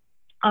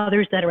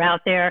 others that are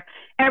out there,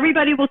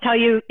 everybody will tell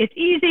you it's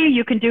easy,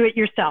 you can do it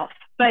yourself.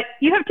 But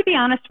you have to be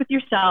honest with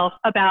yourself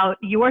about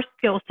your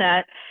skill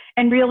set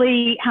and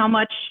really how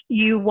much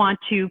you want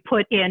to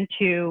put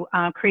into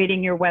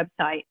creating your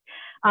website.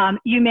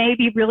 You may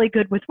be really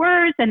good with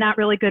words and not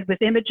really good with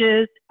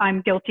images.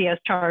 I'm guilty as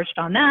charged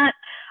on that.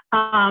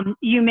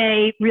 You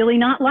may really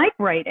not like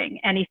writing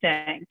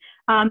anything.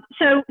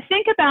 So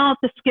think about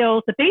the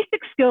skills, the basic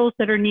skills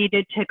that are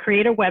needed to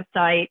create a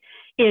website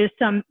is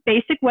some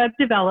basic web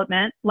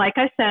development. Like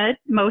I said,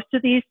 most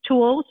of these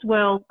tools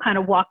will kind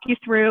of walk you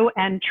through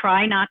and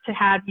try not to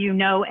have you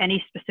know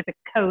any specific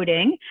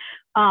coding,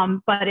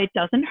 but it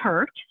doesn't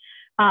hurt.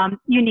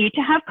 You need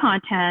to have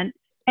content,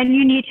 and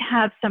you need to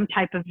have some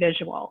type of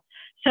visual.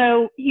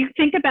 So you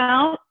think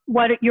about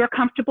what you're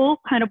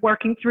comfortable kind of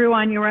working through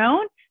on your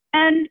own,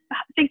 and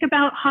think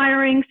about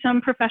hiring some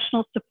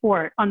professional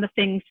support on the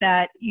things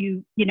that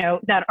you know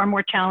that are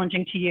more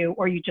challenging to you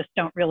or you just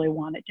don't really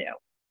want to do.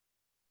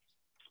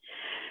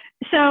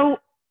 So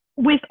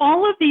with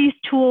all of these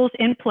tools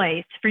in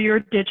place for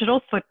your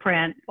digital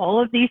footprint, all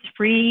of these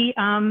free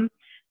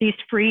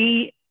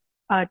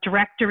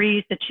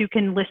directories that you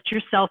can list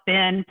yourself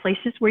in,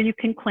 places where you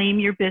can claim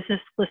your business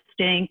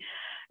listing,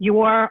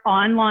 your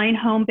online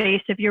home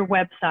base of your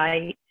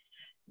website,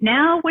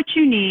 now what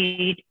you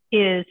need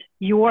is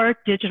your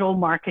digital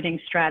marketing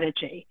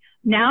strategy.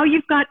 Now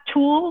you've got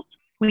tools,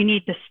 we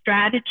need the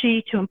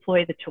strategy to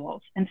employ the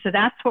tools. And so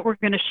that's what we're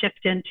going to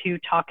shift into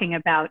talking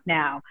about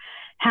now.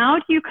 How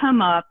do you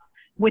come up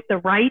with the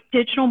right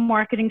digital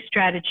marketing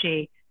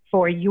strategy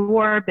for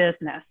your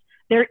business?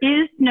 There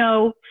is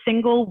no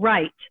single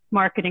right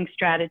marketing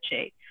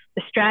strategy.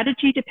 The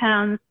strategy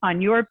depends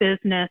on your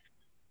business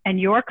and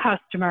your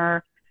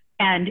customer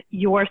and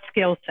your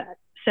skill set.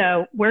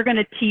 So we're going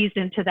to tease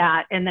into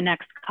that in the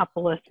next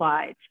couple of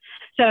slides.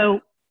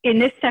 So in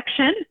this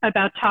section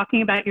about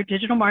talking about your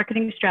digital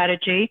marketing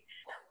strategy,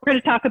 we're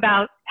going to talk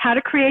about how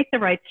to create the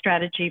right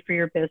strategy for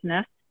your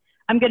business.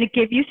 I'm going to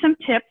give you some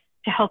tips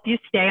to help you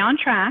stay on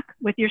track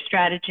with your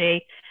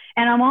strategy.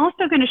 And I'm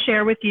also going to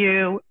share with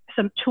you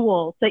some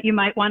tools that you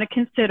might want to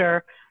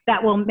consider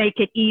that will make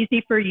it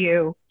easy for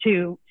you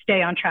to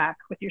stay on track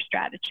with your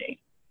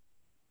strategy.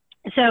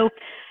 So,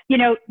 you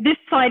know, this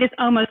slide is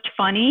almost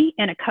funny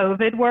in a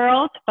COVID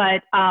world,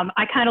 but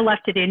I kind of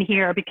left it in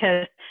here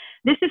because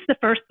this is the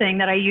first thing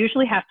that I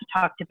usually have to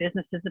talk to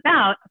businesses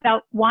about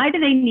why do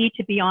they need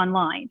to be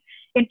online.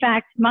 In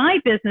fact, my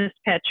business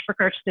pitch for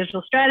Kirsch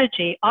Digital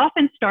Strategy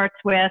often starts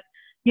with,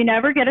 you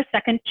never get a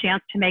second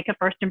chance to make a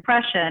first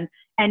impression,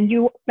 and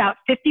about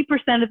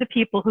 50% of the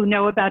people who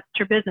know about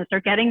your business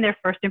are getting their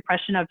first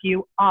impression of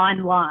you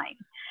online.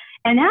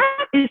 And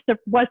that is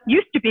what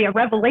used to be a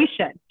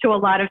revelation to a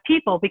lot of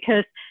people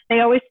because they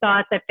always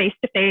thought that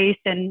face-to-face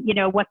and, you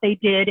know, what they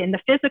did in the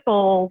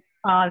physical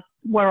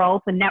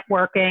world, the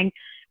networking,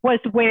 was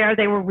where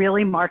they were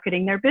really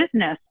marketing their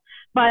business.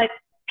 But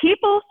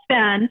people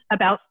spend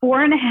about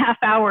 4.5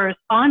 hours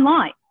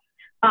online,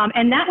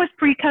 and that was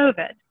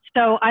pre-COVID.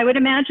 So I would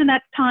imagine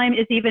that time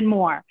is even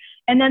more.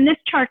 And then this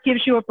chart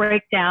gives you a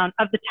breakdown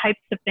of the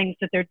types of things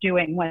that they're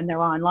doing when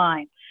they're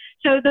online.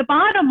 So the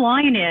bottom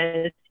line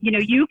is, you know,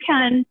 you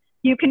can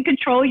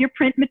control your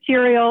print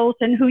materials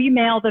and who you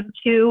mail them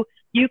to.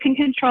 You can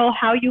control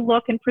how you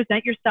look and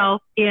present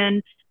yourself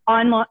in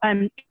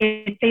online,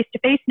 in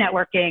face-to-face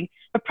networking.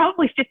 But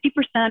probably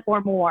 50%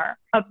 or more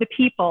of the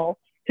people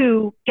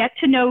who get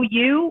to know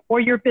you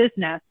or your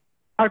business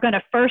are going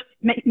to first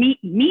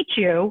meet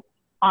you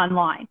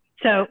online.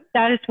 So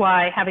that is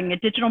why having a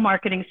digital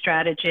marketing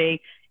strategy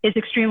is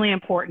extremely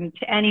important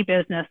to any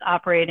business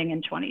operating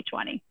in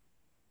 2020.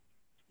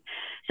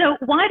 So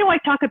why do I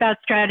talk about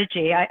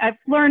strategy? I've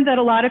learned that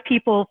a lot of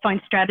people find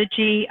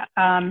strategy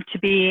to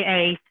be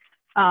a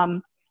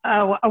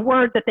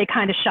word that they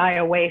kind of shy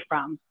away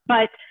from.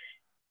 But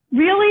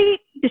really,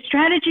 the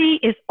strategy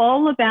is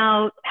all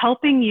about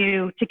helping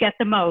you to get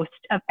the most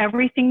of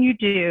everything you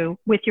do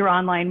with your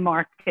online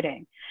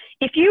marketing.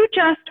 If you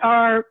just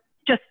are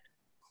just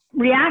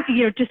reacting,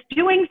 you're just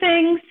doing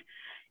things,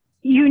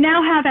 you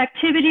now have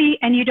activity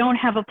and you don't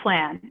have a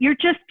plan. You're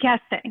just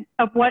guessing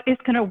of what is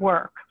going to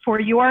work for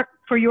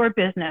your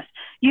business.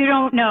 You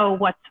don't know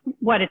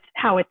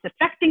how it's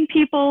affecting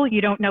people.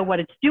 You don't know what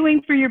it's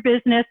doing for your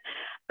business,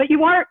 but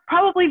you are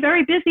probably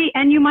very busy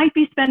and you might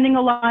be spending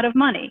a lot of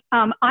money.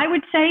 I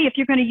would say if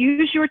you're going to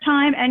use your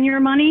time and your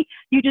money,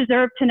 you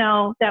deserve to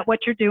know that what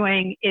you're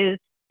doing is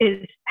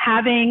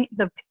having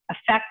the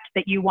effect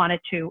that you want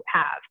it to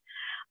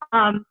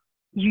have.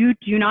 You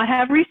do not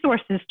have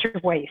resources to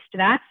waste.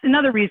 That's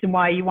another reason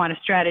why you want a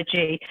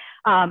strategy.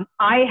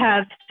 I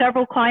have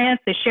several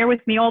clients, they share with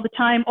me all the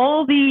time,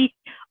 all the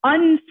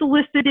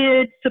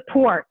unsolicited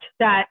support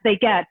that they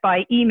get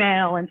by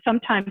email and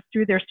sometimes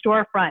through their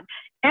storefront.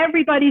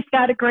 Everybody's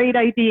got a great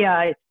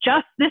idea. It's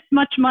just this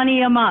much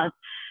money a month.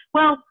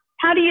 Well,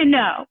 how do you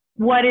know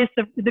what is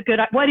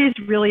what is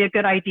really a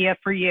good idea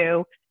for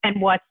you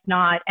and what's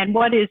not, and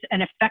what is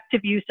an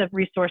effective use of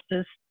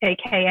resources,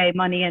 aka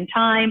money and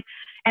time,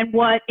 and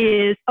what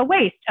is a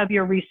waste of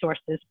your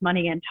resources,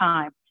 money and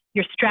time?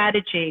 Your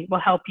strategy will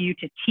help you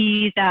to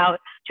tease out,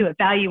 to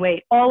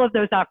evaluate all of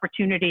those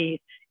opportunities,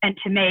 and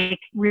to make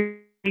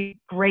really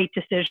great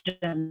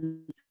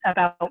decisions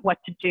about what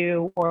to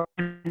do or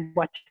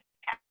what to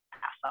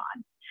pass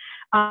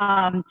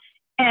on.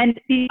 And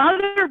the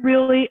other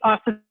really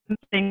awesome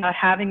thing about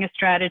having a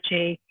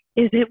strategy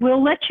is it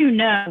will let you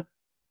know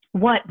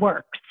what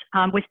works.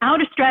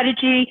 Without a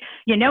strategy,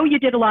 you know you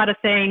did a lot of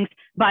things,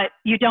 but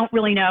you don't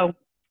really know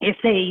if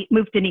they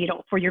moved the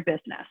needle for your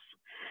business.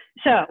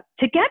 So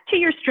to get to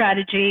your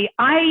strategy,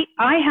 I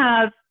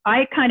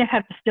kind of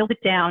have distilled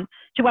it down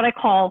to what I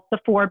call the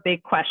 4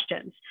 big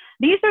questions.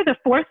 These are the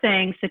 4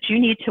 things that you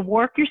need to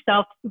work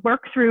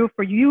through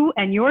for you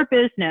and your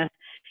business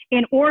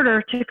in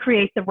order to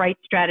create the right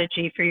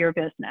strategy for your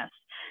business.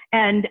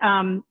 And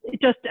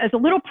just as a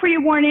little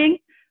pre-warning,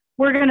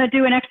 we're going to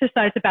do an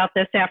exercise about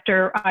this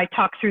after I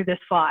talk through this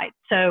slide.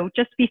 So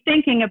just be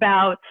thinking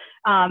about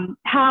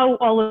how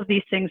all of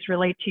these things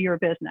relate to your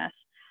business.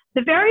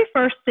 The very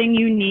first thing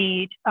you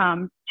need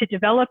to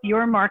develop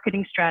your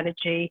marketing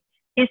strategy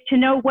is to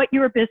know what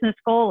your business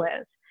goal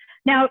is.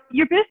 Now,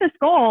 your business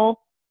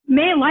goal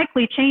may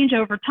likely change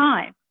over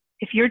time.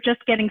 If you're just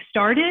getting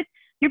started,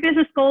 your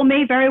business goal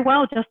may very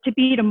well just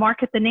be to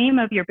market the name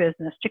of your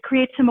business, to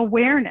create some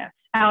awareness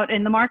out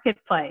in the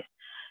marketplace.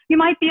 You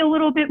might be a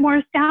little bit more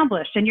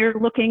established and you're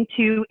looking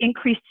to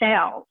increase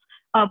sales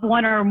of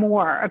one or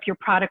more of your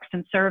products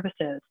and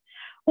services.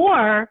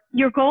 Or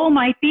your goal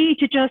might be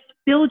to just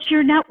build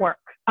your network,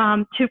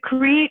 to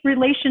create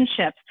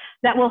relationships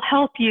that will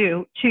help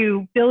you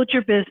to build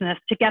your business,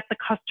 to get the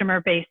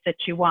customer base that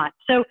you want.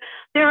 So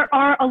there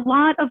are a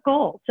lot of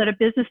goals that a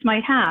business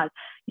might have.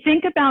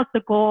 Think about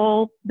the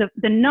goal, the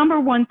number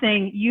one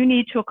thing you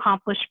need to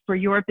accomplish for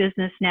your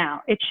business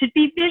now. It should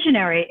be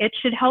visionary. It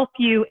should help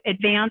you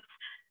advance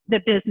the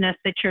business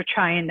that you're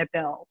trying to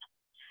build.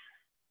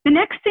 The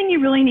next thing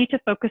you really need to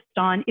focus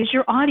on is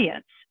your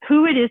audience,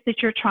 who it is that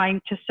you're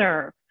trying to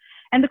serve.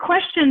 And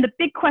the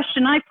big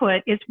question I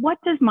put is, what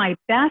does my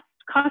best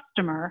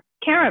customer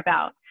care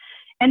about?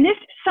 And this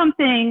is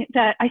something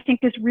that I think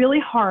is really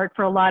hard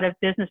for a lot of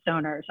business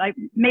owners. I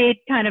made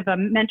kind of a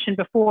mention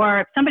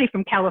before, if somebody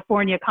from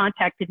California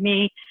contacted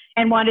me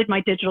and wanted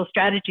my digital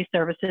strategy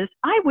services,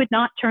 I would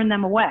not turn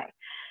them away.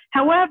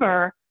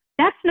 However,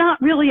 that's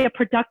not really a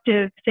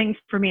productive thing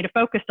for me to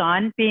focus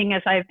on, being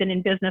as I've been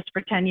in business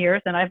for 10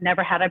 years and I've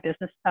never had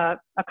a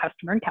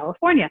customer in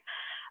California.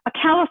 A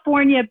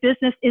California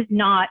business is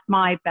not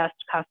my best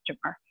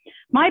customer.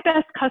 My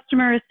best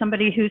customer is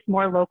somebody who's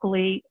more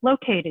locally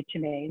located to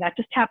me. That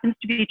just happens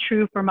to be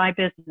true for my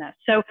business.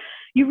 So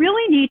you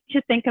really need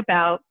to think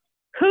about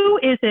who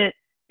is it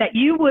that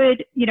you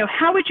would,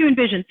 how would you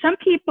envision? Some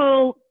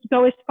people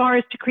go as far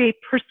as to create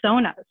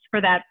personas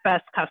for that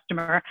best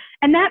customer,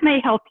 and that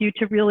may help you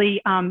to really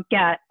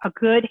get a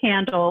good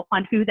handle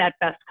on who that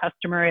best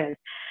customer is.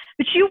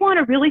 But you want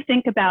to really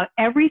think about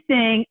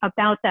everything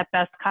about that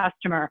best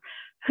customer.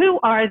 Who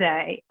are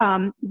they?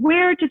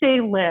 Where do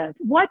they live?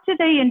 What do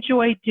they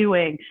enjoy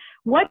doing?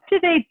 What do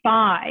they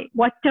buy?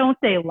 What don't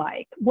they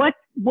like? What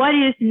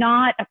is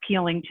not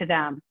appealing to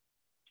them?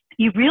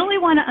 You really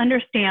want to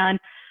understand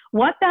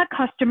what that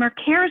customer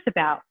cares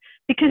about,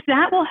 because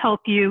that will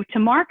help you to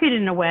market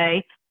in a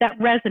way that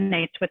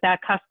resonates with that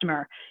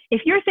customer.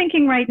 If you're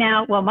thinking right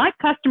now, well, my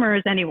customer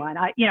is anyone.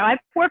 I've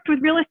worked with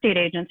real estate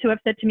agents who have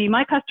said to me,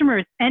 my customer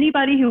is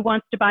anybody who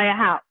wants to buy a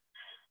house.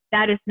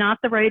 That is not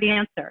the right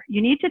answer.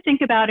 You need to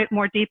think about it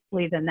more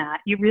deeply than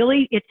that.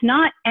 It's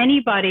not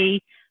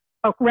anybody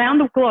around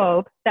the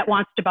globe that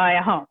wants to buy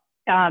a home.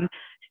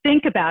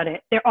 think about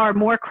it. There are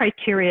more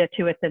criteria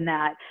to it than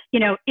that. You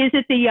know, is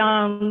it the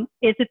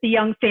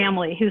young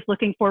family who's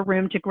looking for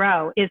room to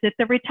grow? Is it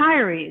the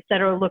retirees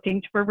that are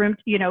looking for room,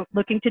 you know,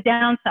 looking to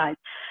downsize?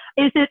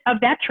 Is it a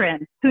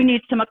veteran who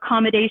needs some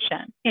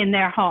accommodation in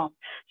their home?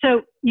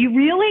 So you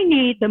really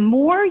need, the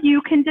more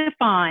you can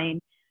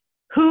define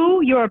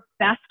who your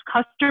best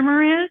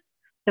customer is,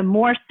 the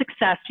more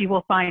success you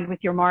will find with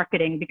your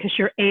marketing, because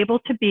you're able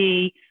to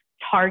be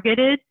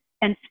targeted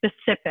and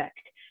specific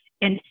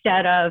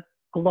instead of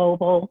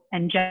global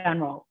and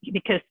general,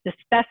 because the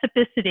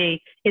specificity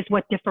is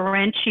what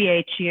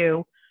differentiates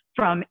you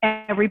from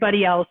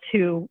everybody else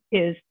who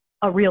is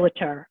a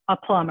realtor, a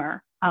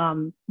plumber.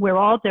 We're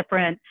all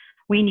different.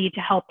 We need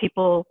to help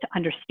people to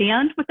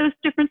understand what those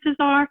differences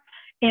are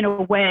in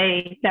a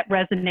way that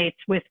resonates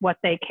with what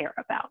they care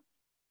about.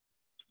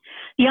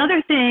 The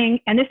other thing,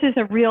 and this is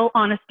a real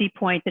honesty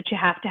point that you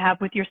have to have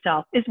with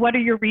yourself, is what are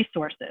your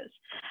resources?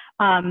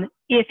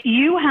 If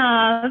you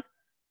have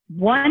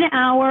 1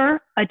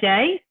 hour a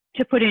day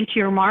to put into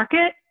your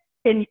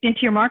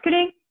into your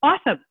marketing,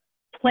 awesome.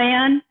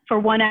 Plan for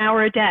 1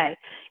 hour a day.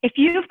 If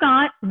you've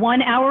got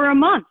 1 hour a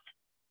month,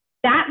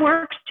 that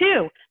works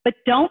too. But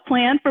don't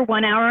plan for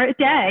 1 hour a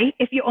day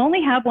if you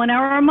only have 1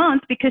 hour a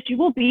month, because you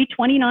will be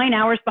 29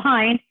 hours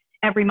behind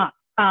every month.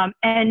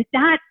 And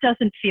that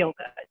doesn't feel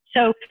good.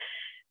 So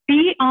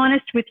be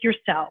honest with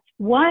yourself.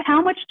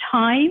 How much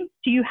time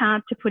do you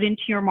have to put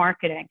into your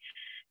marketing?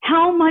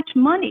 How much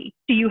money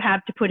do you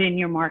have to put in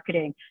your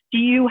marketing? Do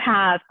you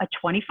have a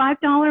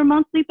 $25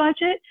 monthly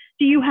budget?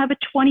 Do you have a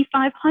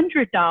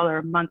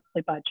 $2,500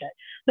 monthly budget?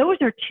 Those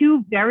are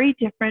two very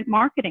different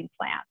marketing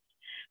plans.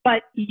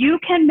 But you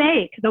can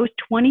make those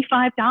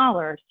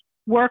 $25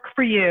 work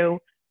for you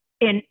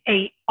in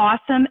an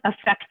awesome,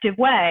 effective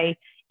way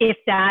if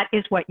that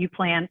is what you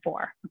plan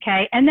for,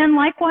 okay? And then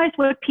likewise,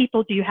 what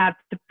people do you have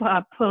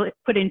to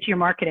put into your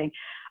marketing?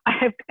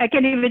 I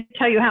can't even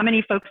tell you how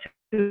many folks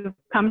who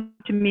come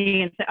to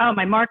me and say, oh,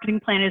 my marketing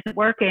plan isn't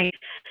working.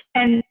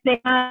 And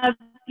they have,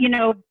 you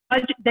know,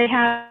 they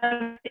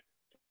have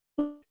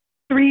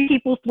 3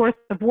 people's worth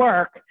of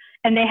work,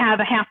 and they have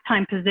a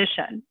half-time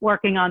position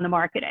working on the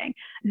marketing.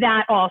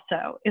 That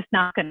also is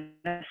not going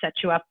to set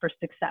you up for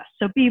success.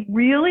 So be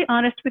really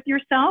honest with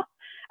yourself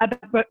about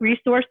what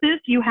resources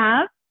you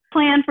have.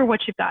 Plan for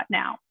what you've got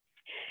now.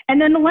 And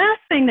then the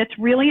last thing that's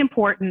really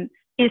important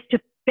is to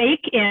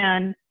bake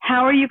in,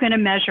 how are you going to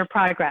measure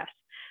progress?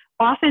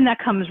 Often that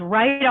comes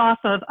right off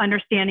of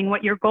understanding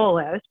what your goal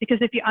is, because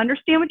if you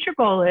understand what your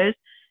goal is,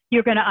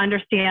 you're going to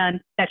understand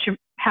that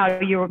how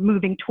you're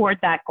moving toward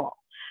that goal.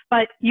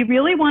 But you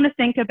really want to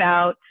think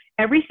about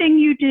everything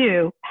you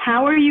do,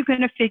 how are you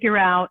going to figure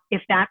out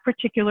if that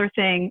particular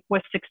thing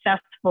was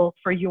successful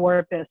for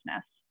your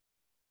business?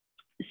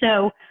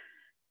 So,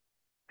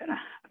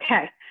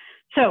 okay.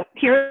 So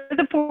here are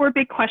the 4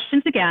 big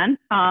questions again.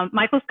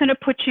 Michael's going to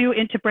put you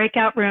into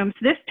breakout rooms.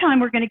 This time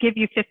we're going to give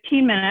you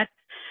 15 minutes.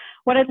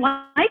 What I'd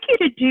like you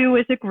to do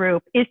as a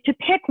group is to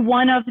pick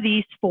one of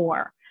these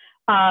 4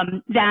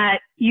 that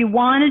you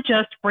want to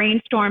just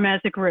brainstorm as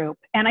a group.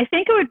 And I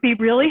think it would be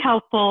really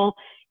helpful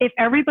if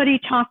everybody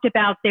talked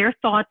about their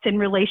thoughts in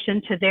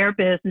relation to their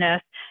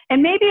business.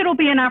 And maybe it'll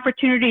be an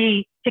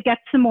opportunity to get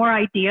some more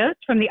ideas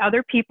from the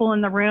other people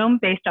in the room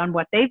based on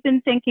what they've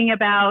been thinking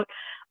about.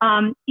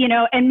 You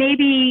know, and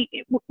maybe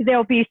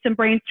there'll be some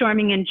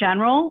brainstorming in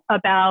general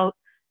about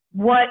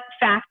what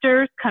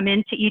factors come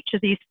into each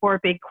of these 4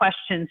 big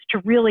questions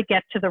to really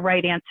get to the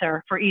right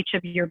answer for each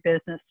of your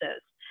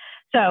businesses.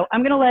 So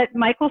I'm going to let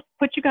Michael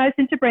put you guys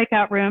into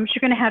breakout rooms. You're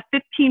going to have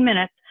 15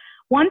 minutes.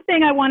 One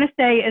thing I want to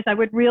say is I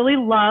would really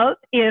love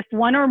if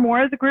 1 or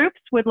more of the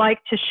groups would like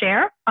to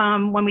share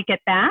when we get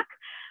back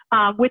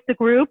with the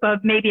group of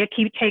maybe a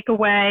key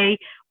takeaway,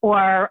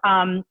 or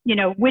you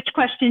know, which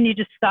question you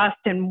discussed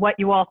and what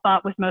you all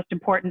thought was most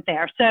important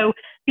there. So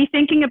be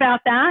thinking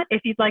about that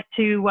if you'd like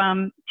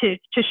to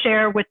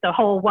share with the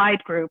whole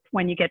wide group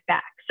when you get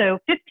back. So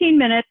 15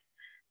 minutes,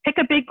 pick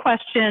a big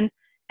question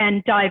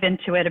and dive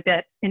into it a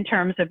bit in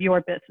terms of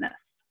your business.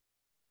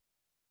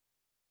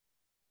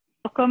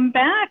 Welcome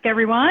back,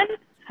 everyone.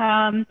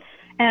 And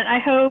I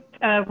hope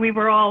we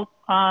were all,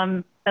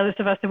 those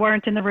of us who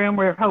weren't in the room,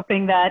 we're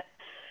hoping that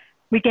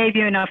we gave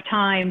you enough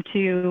time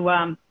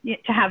to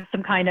have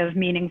some kind of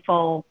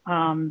meaningful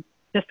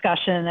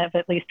discussion of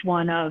at least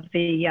one of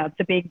the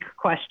big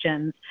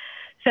questions.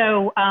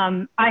 So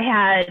I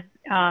had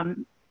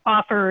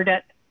offered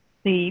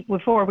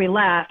before we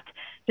left.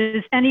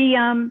 Does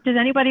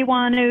anybody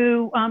want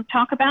to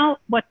talk about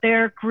what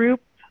their group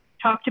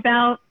talked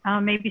about?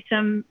 Maybe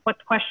what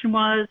the question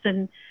was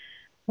and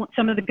what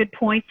some of the good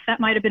points that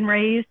might have been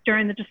raised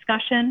during the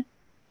discussion.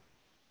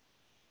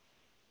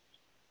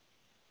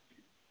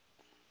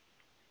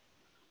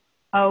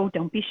 Oh,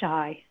 don't be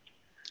shy.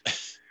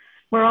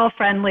 We're all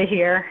friendly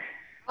here.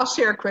 I'll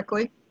share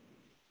quickly.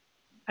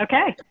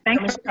 Okay,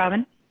 thanks,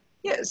 Robin.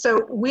 Yeah,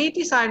 so we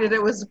decided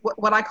it was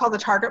what I call the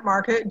target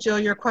market. Jill,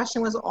 your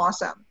question was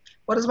awesome.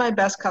 What does my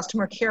best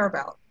customer care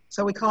about?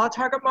 So we call it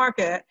target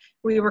market.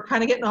 We were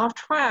kind of getting off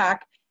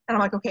track, And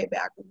I'm like, okay,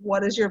 Beck,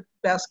 what does your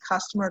best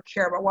customer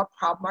care about? What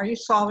problem are you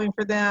solving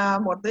for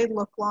them? What do they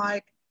look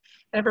like?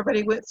 And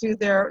everybody went through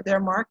their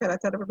market. I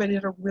thought everybody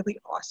did a really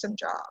awesome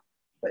job.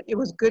 But it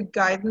was good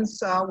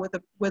guidance with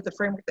the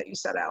framework that you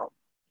set out.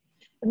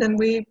 And then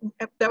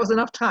that was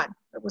enough time.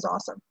 It was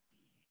awesome.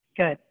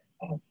 Good.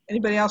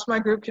 Anybody else from my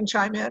group can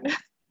chime in.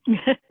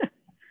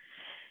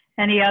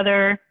 Any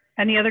other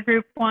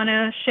group want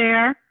to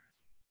share?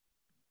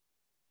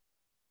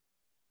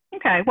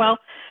 Okay, well,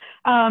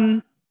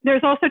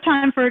 there's also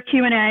time for a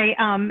Q&A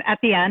at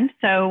the end,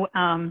 so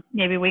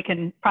maybe we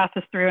can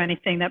process through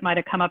anything that might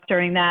have come up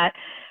during that.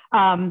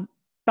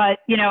 But,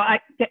 you know,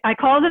 I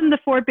call them the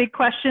 4 big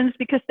questions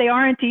because they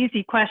aren't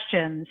easy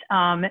questions.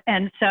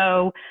 And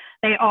so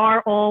they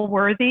are all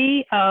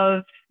worthy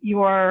of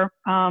your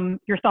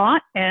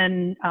thought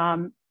and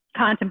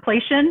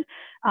contemplation.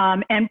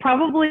 And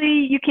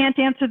probably you can't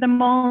answer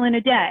them all in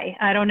a day.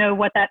 I don't know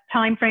what that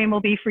time frame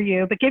will be for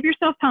you, but give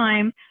yourself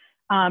time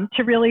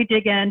to really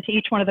dig into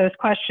each one of those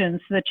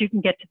questions so that you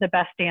can get to the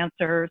best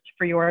answers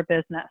for your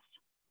business.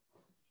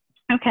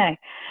 Okay,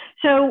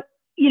 so,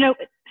 you know,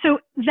 so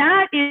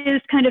that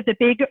is kind of the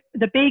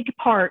big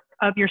part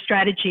of your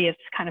strategy, is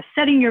kind of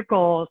setting your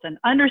goals and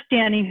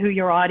understanding who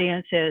your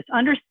audience is,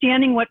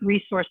 understanding what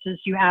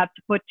resources you have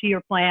to put to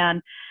your plan,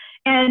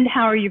 and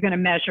how are you going to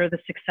measure the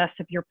success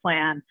of your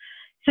plan.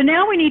 So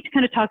now we need to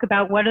kind of talk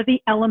about what are the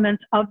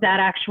elements of that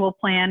actual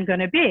plan going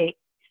to be.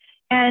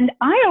 And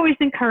I always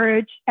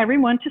encourage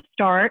everyone to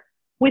start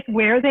with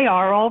where they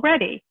are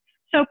already.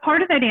 So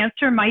part of that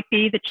answer might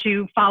be that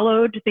you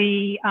followed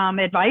the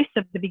advice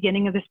of the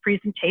beginning of this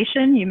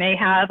presentation. You may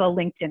have a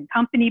LinkedIn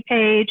company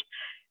page.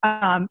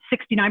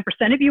 69%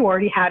 of you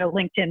already had a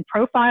LinkedIn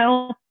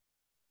profile.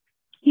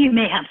 You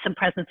may have some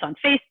presence on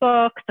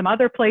Facebook, some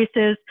other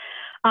places.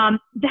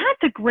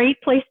 That's a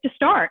great place to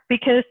start,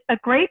 because a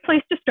great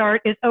place to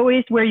start is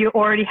always where you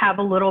already have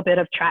a little bit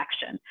of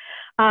traction.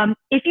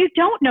 If you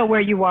don't know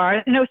where you are,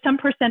 I know some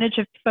percentage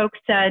of folks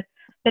said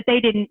that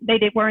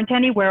they weren't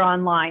anywhere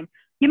online.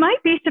 You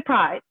might be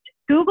surprised.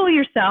 Google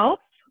yourself,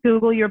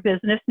 Google your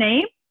business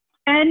name,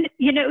 and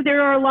you know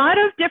there are a lot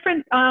of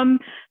different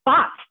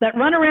bots that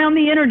run around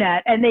the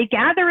internet, and they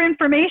gather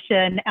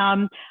information.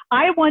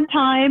 I one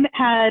time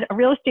had a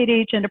real estate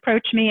agent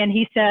approach me, and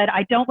he said,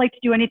 "I don't like to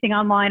do anything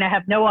online. I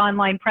have no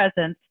online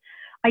presence."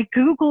 I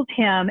Googled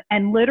him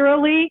and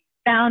literally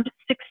found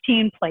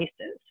 16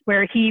 places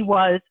where he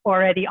was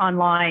already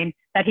online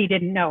that he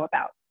didn't know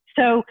about.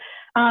 So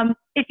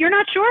if you're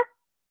not sure,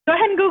 go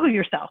ahead and Google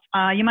yourself.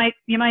 You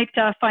might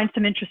find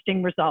some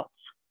interesting results.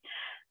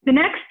 The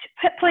next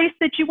place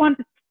that you want,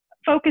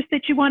 focus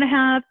that you want to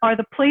have, are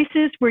the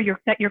places where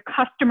that your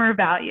customer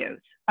values.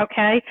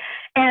 Okay,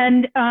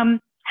 and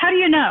how do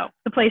you know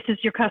the places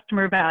your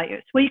customer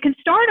values? Well, you can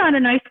start on a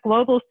nice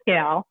global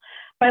scale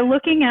by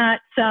looking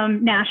at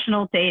some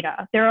national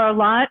data. There are a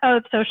lot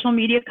of social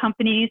media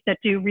companies that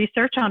do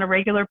research on a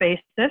regular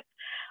basis.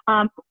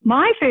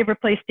 My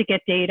favorite place to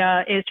get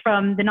data is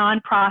from the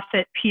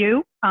nonprofit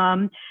Pew.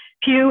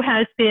 Pew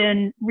has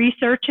been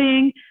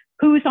researching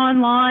who's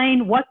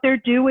online, what they're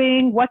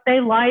doing, what they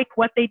like,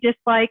 what they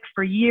dislike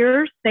for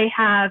years. They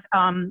have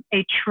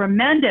a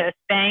tremendous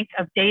bank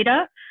of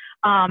data.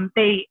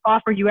 They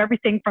offer you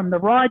everything from the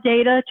raw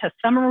data to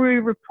summary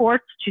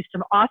reports to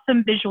some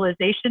awesome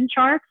visualization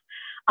charts.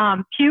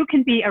 Pew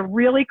can be a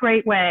really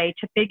great way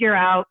to figure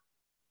out,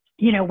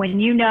 you know, when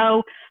you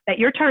know that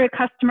your target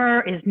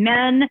customer is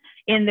men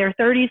in their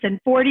 30s and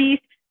 40s,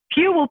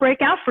 Pew will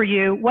break out for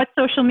you what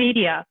social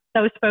media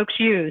those folks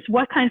use,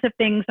 what kinds of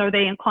things are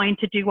they inclined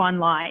to do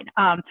online.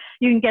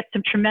 You can get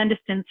some tremendous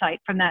insight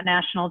from that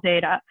national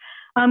data.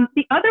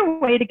 The other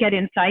way to get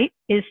insight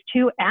is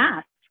to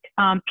ask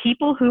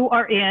people who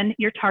are in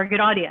your target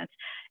audience,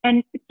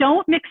 and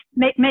don't mix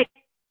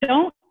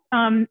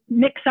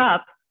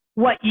up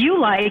what you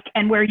like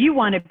and where you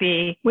want to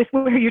be with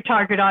where your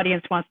target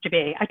audience wants to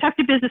be. I talk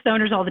to business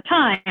owners all the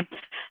time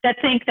that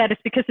think that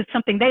it's because it's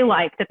something they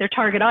like that their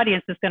target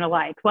audience is going to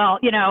like. Well,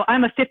 you know,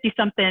 I'm a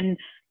 50-something,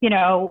 you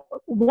know,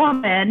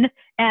 woman,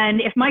 and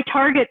if my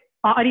target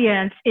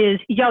audience is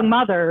young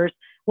mothers,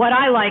 what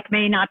I like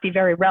may not be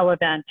very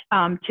relevant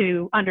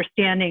to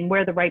understanding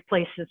where the right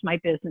places my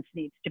business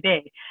needs to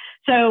be.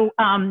 So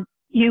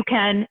you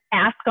can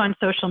ask on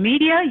social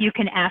media, you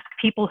can ask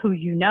people who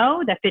you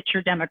know that fit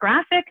your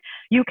demographic,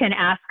 you can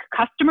ask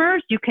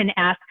customers, you can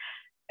ask,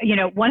 you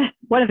know, one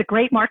of the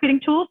great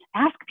marketing tools,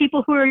 ask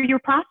people who are your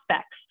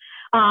prospects.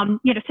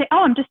 You know, say,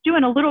 oh, I'm just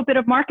doing a little bit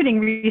of marketing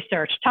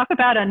research. Talk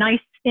about a nice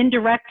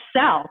indirect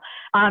sell.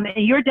 And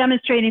you're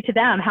demonstrating to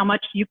them how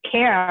much you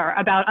care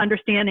about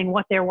understanding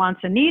what their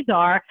wants and needs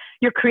are.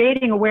 You're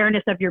creating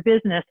awareness of your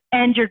business,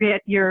 and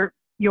you're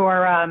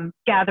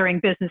gathering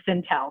business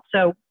intel.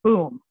 So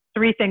boom,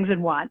 3 things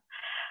in one.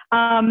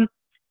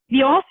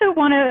 You also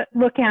want to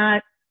look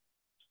at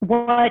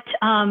what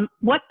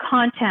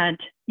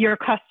content your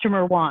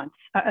customer wants.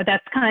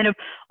 That's kind of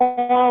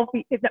all.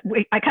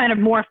 I kind of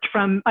morphed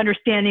from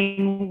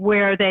understanding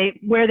where they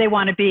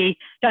want to be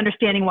to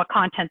understanding what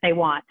content they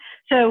want.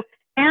 So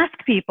ask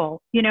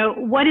people, you know,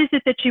 what is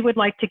it that you would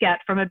like to get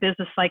from a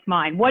business like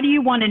mine? What do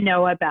you want to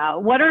know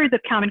about? What are the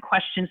common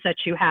questions that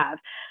you have?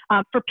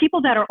 For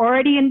people that are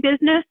already in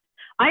business,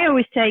 I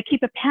always say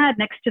keep a pad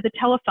next to the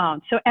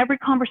telephone. So every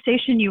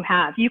conversation you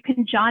have, you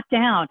can jot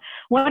down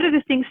what are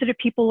the things that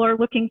people are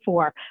looking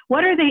for?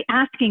 What are they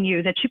asking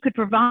you that you could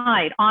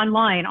provide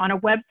online, on a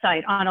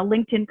website, on a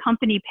LinkedIn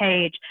company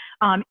page,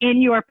 in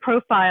your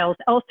profiles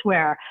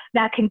elsewhere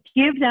that can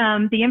give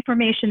them the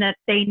information that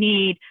they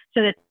need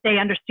so that they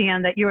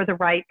understand that you're the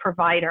right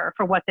provider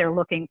for what they're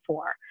looking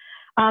for.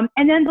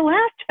 And then the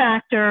last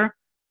factor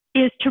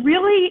is to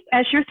really,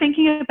 as you're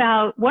thinking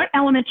about what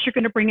elements you're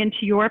going to bring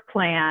into your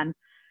plan,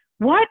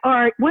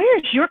 where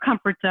is your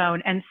comfort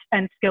zone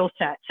and skill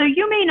set? So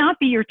you may not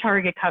be your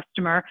target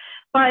customer,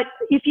 but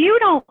if you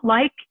don't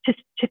like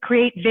to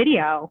create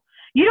video,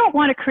 you don't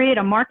want to create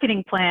a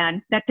marketing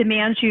plan that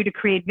demands you to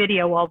create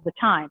video all the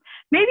time.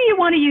 Maybe you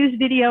want to use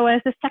video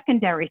as a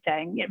secondary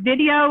thing.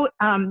 Video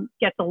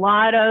gets a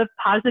lot of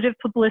positive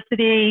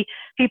publicity.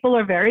 People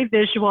are very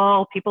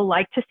visual. People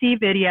like to see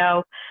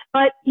video.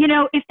 But, you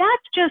know, if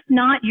that's just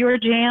not your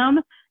jam,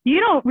 you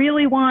don't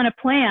really want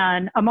to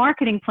plan a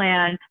marketing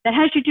plan that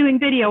has you doing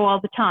video all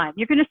the time.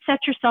 You're going to set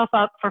yourself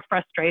up for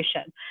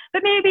frustration.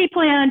 But maybe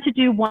plan to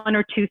do one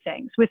or two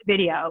things with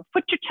video.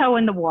 Put your toe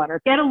in the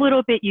water. Get a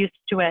little bit used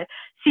to it.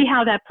 See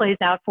how that plays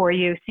out for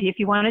you. See if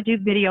you want to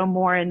do video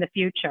more in the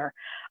future.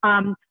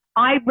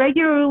 I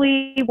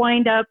regularly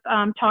wind up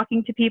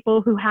talking to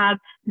people who have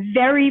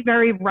very,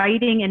 very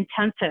writing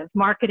intensive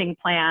marketing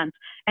plans,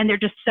 and they're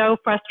just so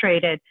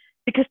frustrated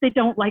because they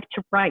don't like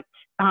to write.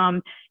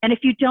 And if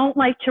you don't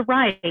like to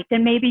write,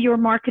 then maybe your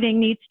marketing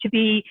needs to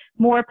be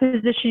more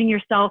positioning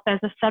yourself as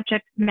a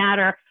subject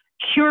matter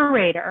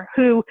curator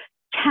who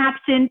taps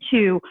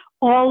into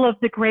all of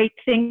the great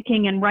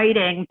thinking and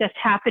writing that's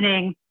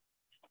happening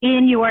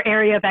in your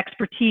area of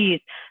expertise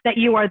that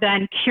you are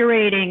then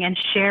curating and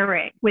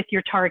sharing with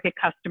your target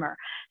customer.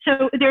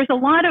 So there's a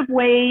lot of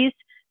ways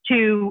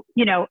to,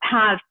 you know,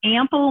 have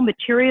ample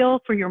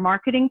material for your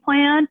marketing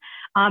plan,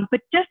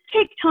 but just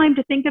take time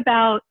to think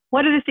about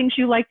what are the things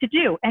you like to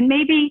do. And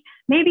maybe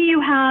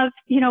you have,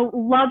 you know,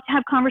 love to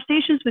have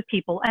conversations with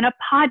people, and a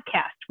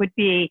podcast would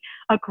be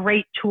a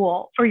great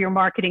tool for your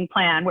marketing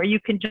plan where you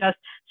can just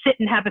sit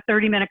and have a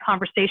 30-minute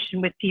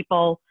conversation with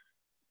people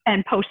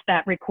and post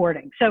that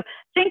recording. So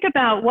think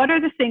about what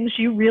are the things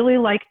you really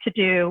like to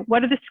do?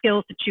 What are the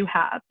skills that you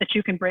have that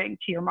you can bring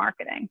to your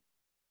marketing?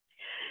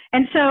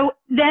 And so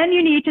then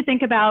you need to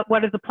think about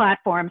what are the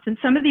platforms. And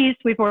some of these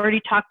we've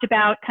already talked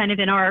about kind of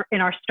in our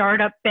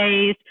startup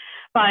phase,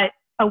 but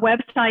a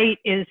website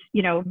is,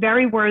 you know,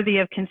 very worthy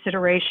of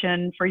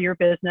consideration for your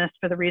business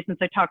for the reasons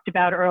I talked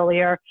about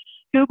earlier.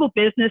 Google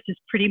Business is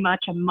pretty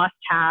much a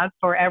must-have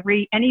for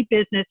any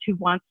business who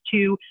wants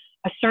to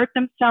assert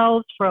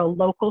themselves for a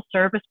local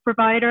service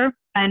provider.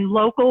 And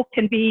local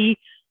can be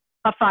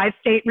a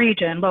 5-state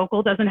region.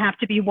 Local doesn't have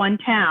to be one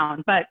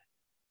town, but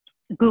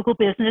Google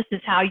Business is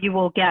how you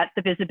will get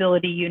the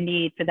visibility you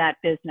need for that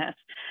business.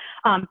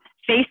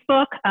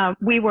 Facebook,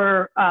 we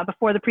were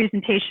before the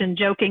presentation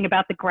joking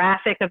about the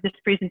graphic of this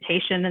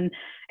presentation,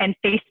 and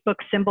Facebook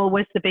symbol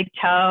was the big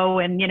toe.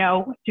 And, you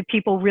know, do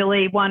people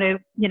really want to,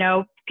 you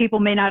know,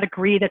 people may not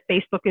agree that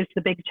Facebook is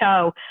the big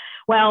toe.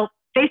 Well,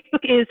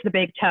 Facebook is the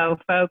big toe,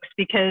 folks,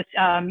 because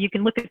you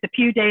can look at the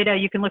Pew data,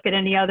 you can look at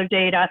any other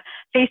data.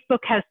 Facebook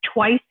has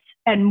twice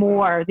and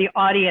more the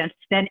audience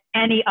than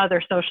any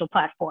other social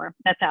platform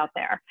that's out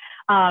there.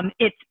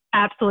 It's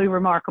absolutely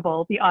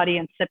remarkable, the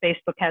audience that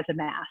Facebook has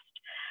amassed.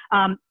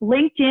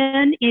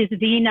 LinkedIn is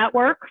the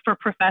network for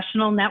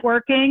professional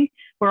networking.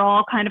 We're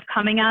all kind of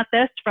coming at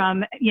this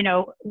from, you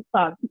know,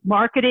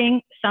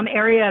 marketing, some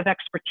area of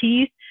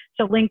expertise.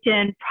 So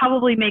LinkedIn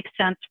probably makes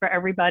sense for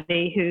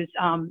everybody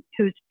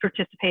who's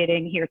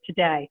participating here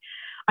today.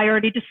 I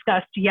already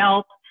discussed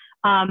Yelp.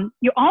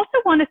 You also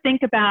want to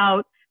think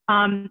about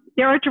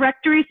there are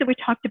directories that we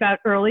talked about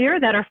earlier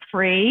that are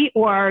free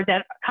or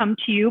that come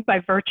to you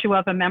by virtue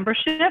of a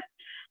membership.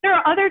 There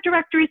are other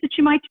directories that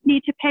you might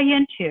need to pay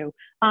into.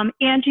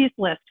 Angie's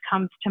List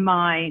comes to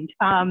mind.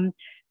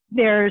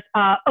 There's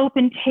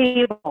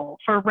OpenTable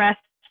for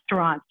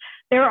restaurants.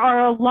 There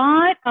are a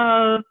lot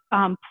of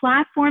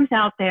platforms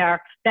out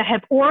there that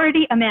have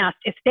already amassed.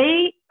 If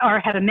they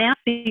have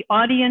amassed the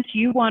audience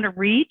you want to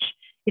reach,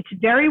 it's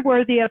very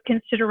worthy of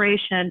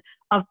consideration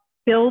of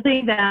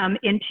building them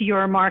into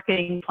your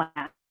marketing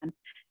plan.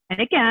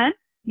 And again,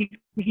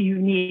 you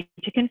need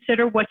to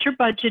consider what your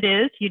budget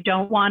is. You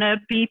don't want to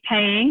be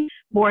paying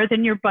more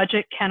than your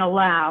budget can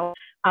allow.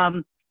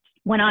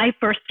 When I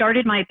first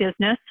started my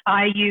business,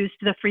 I used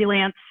the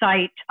freelance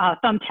site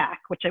Thumbtack,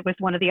 which was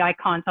one of the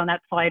icons on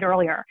that slide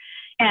earlier.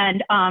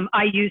 And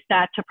I used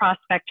that to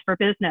prospect for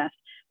business.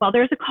 Well,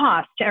 there's a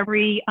cost.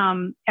 Every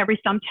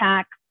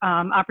Thumbtack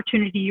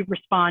opportunity you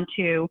respond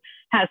to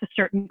has a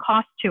certain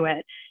cost to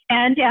it.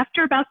 And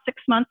after about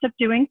 6 months of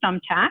doing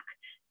Thumbtack,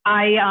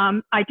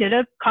 I did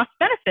a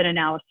cost-benefit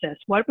analysis.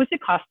 What was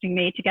it costing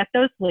me to get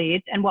those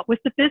leads, and what was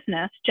the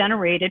business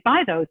generated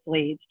by those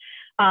leads?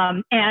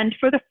 And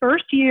for the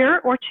first year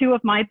or two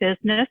of my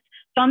business,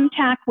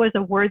 Thumbtack was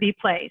a worthy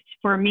place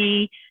for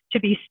me to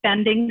be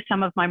spending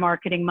some of my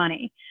marketing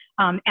money.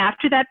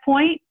 After that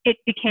point, it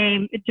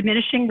became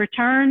diminishing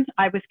returns.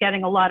 I was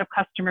getting a lot of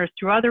customers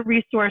through other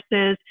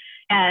resources,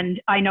 and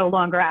I no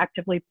longer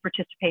actively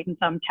participate in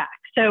Thumbtack.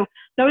 So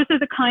those are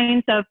the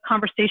kinds of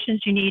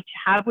conversations you need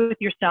to have with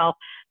yourself,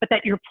 but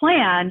that your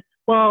plan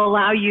will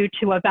allow you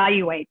to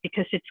evaluate,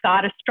 because it's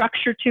got a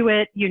structure to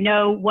it. You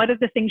know what are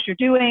the things you're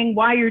doing,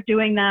 why you're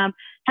doing them,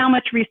 how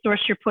much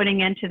resource you're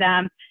putting into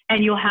them,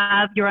 and you'll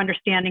have your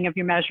understanding of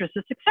your measures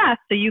of success,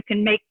 so you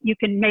can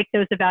make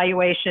those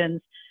evaluations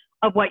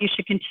of what you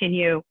should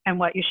continue and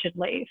what you should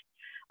leave.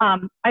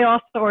 I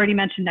also already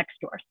mentioned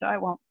Nextdoor, so I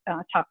won't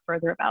talk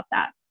further about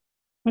that.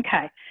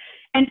 Okay,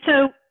 and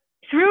so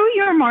through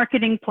your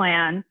marketing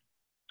plan,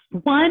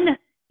 one,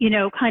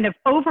 kind of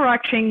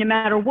overarching, no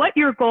matter what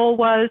your goal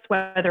was,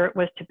 whether it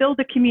was to build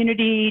a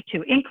community,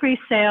 to increase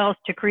sales,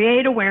 to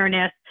create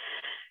awareness,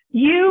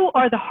 you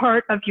are the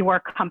heart of your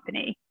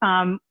company.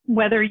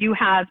 Whether you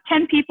have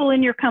 10 people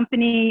in your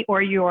company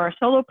or you're a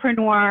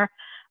solopreneur,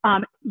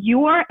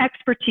 your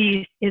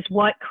expertise is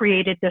what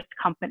created this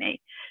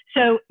company.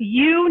 So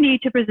you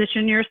need to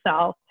position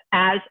yourself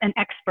as an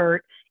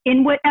expert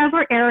in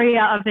whatever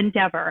area of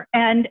endeavor.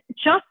 And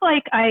just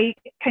like I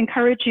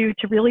encourage you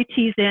to really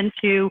tease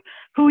into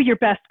who your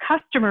best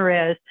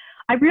customer is,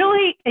 I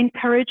really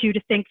encourage you to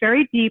think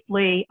very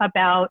deeply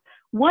about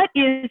what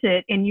is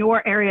it in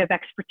your area of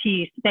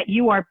expertise that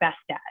you are best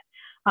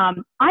at.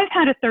 I've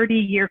had a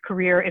 30-year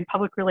career in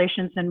public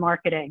relations and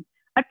marketing.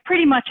 I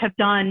pretty much have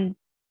done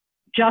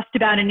just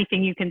about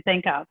anything you can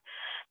think of.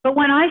 But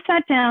when I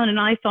sat down and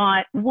I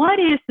thought, what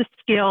is the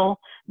skill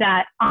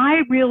that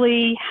I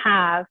really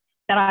have,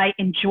 that I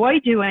enjoy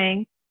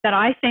doing, that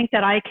I think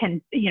that I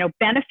can,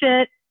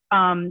 benefit,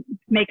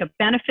 make a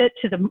benefit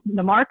to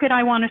the market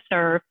I want to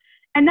serve?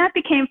 And that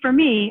became, for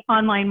me,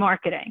 online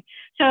marketing.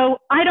 So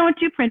I don't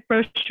do print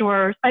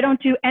brochures. I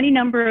don't do any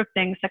number of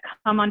things that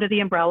come under the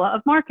umbrella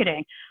of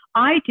marketing.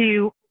 I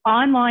do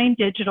online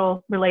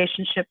digital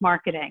relationship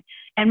marketing.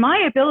 And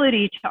my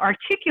ability to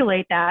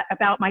articulate that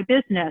about my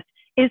business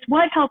is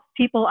what helps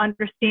people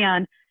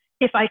understand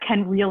if I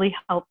can really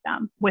help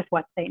them with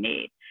what they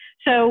need.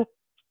 So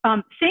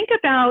think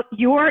about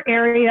your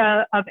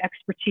area of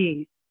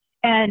expertise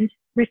and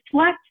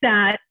reflect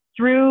that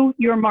through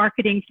your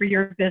marketing for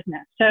your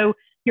business. So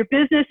your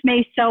business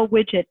may sell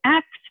widget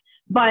X,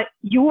 but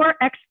your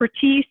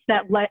expertise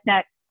that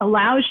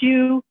allows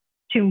you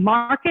to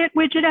market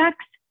widget X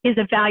is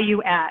a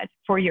value add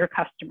for your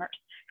customers.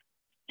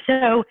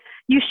 So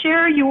you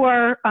share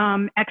your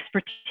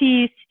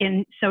expertise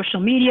in social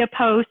media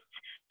posts,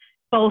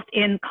 both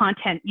in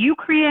content you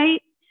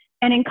create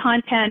and in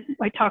content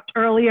I talked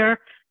earlier.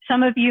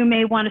 Some of you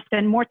may want to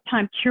spend more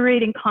time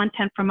curating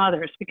content from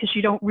others because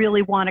you don't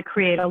really want to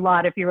create a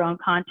lot of your own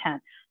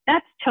content.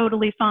 That's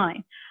totally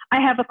fine. I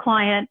have a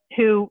client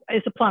who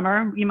is a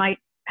plumber. You might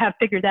have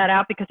figured that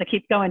out because I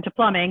keep going to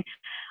plumbing.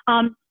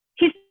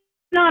 He's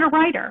not a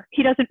writer.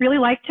 He doesn't really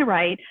like to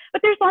write,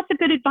 but there's lots of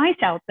good advice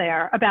out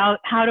there about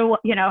how to,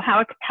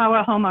 how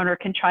a homeowner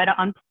can try to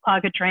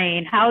unplug a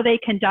drain, how they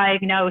can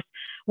diagnose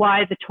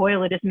why the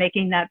toilet is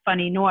making that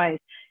funny noise.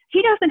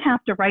 He doesn't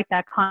have to write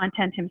that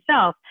content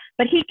himself,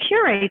 but he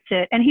curates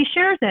it and he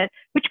shares it,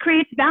 which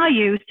creates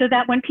value so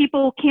that when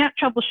people can't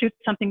troubleshoot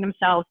something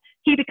themselves,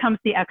 he becomes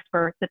the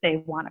expert that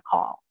they want to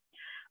call.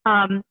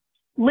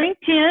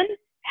 LinkedIn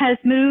has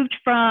moved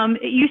from,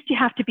 it used to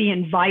have to be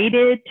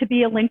invited to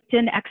be a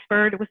LinkedIn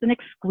expert. It was an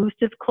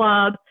exclusive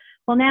club.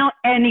 Well, now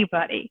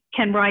anybody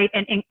can write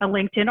a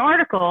LinkedIn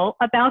article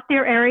about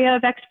their area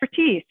of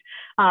expertise.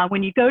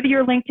 When you go to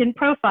your LinkedIn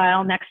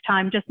profile next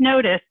time, just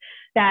notice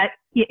that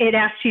it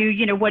asks you,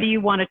 what do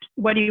you want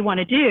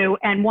to do?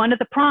 And one of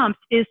the prompts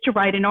is to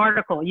write an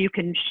article. You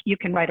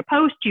can write a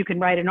post, you can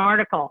write an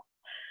article.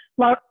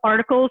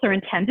 Articles are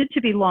intended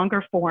to be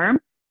longer form.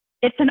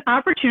 It's an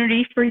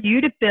opportunity for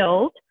you to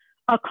build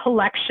a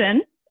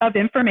collection of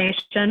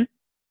information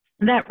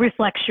that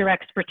reflects your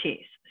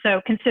expertise. So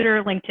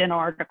consider LinkedIn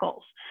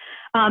articles.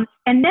 And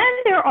then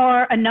there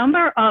are a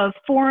number of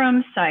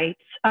forum sites.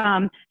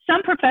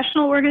 Some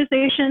professional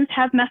organizations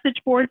have message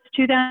boards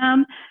to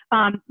them.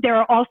 There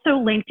are also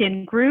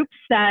LinkedIn groups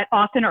that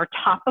often are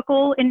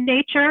topical in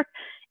nature.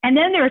 And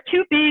then there are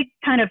two big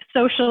kind of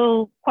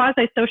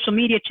quasi-social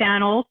media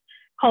channels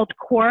called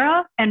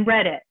Quora and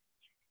Reddit.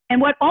 And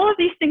what all of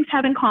these things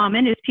have in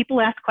common is people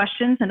ask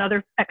questions and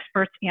other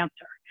experts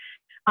answer.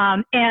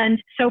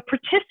 And so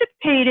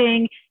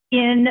participating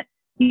in,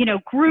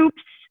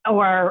 groups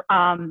or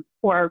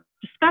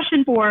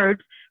discussion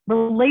boards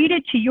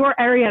related to your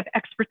area of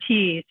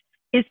expertise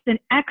is an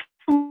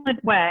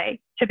excellent way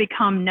to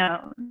become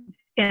known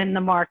in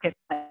the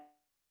marketplace.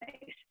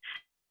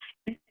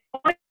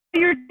 What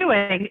you're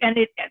doing, and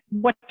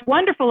what's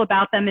wonderful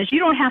about them is you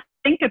don't have to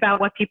think about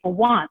what people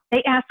want.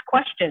 They ask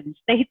questions.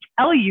 They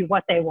tell you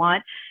what they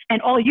want,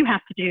 and all you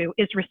have to do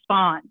is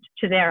respond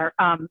to their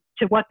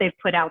to what they've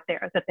put out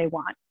there that they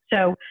want.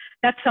 So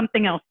that's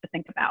something else to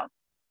think about.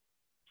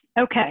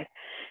 Okay,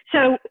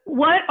 So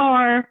what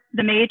are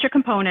the major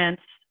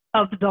components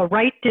of the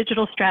right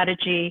digital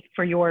strategy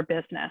for your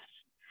business?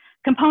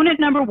 Component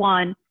number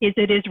one is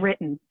it is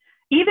written.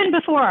 Even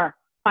before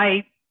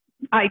I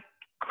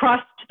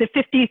crossed the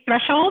 50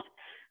 threshold,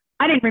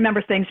 I didn't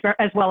remember things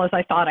as well as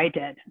I thought I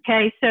did.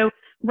 Okay, so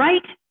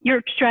write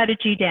your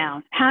strategy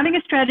down. Having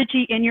a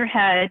strategy in your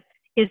head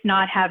is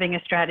not having a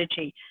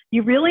strategy.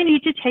 You really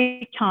need to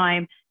take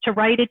time to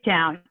write it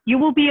down. You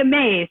will be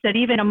amazed that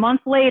even a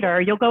month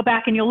later, you'll go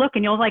back and you'll look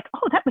and you'll like,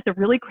 oh, that was a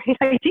really great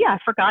idea. I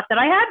forgot that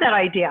I had that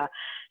idea.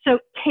 So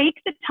take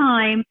the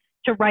time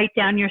to write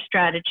down your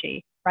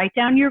strategy, write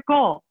down your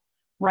goal,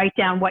 write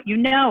down what you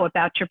know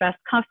about your best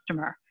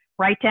customer,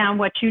 write down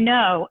what you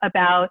know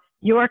about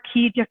your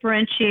key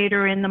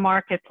differentiator in the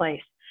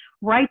marketplace.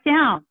 Write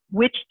down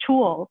which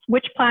tools,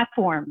 which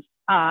platforms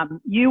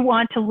you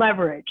want to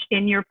leverage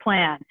in your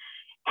plan,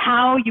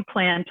 how you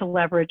plan to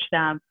leverage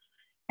them,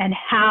 and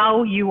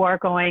how you are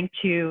going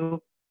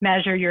to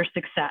measure your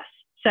success.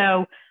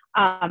 So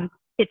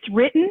it's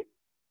written,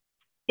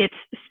 it's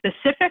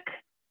specific,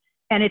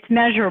 and it's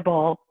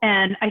measurable.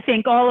 And I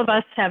think all of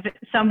us have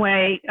some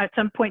way, at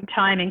some point in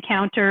time,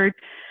 encountered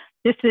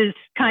this is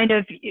kind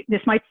of,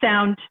 this might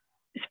sound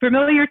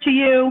familiar to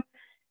you.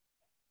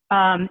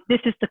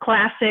 This is the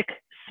classic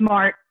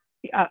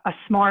a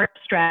SMART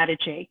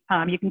strategy.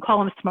 You can call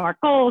them SMART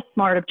goals,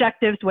 SMART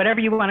objectives, whatever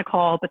you want to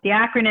call, but the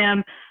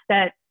acronym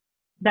that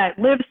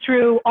lives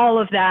through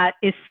all of that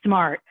is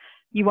SMART.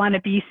 You want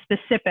to be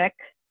specific,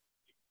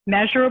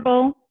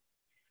 measurable.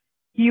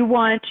 You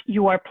want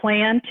your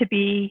plan to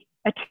be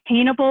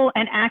attainable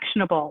and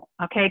actionable.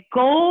 Okay,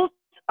 goals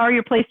are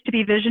your place to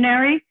be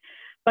visionary,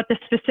 but the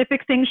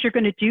specific things you're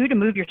going to do to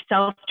move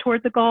yourself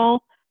toward the goal,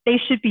 they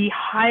should be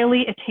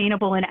highly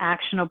attainable and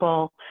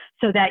actionable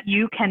so that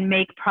you can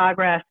make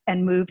progress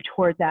and move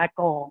toward that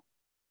goal.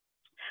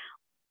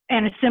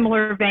 In a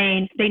similar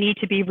vein, they need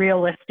to be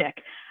realistic.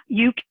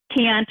 You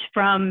can't,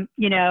 from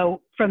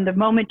the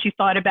moment you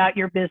thought about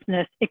your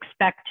business,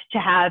 expect to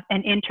have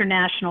an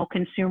international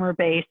consumer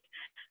base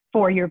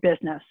for your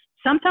business.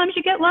 Sometimes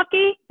you get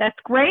lucky, that's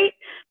great,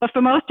 but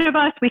for most of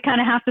us, we kind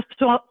of have to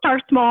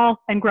start small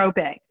and grow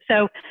big.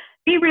 So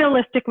be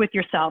realistic with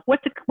yourself.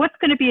 What's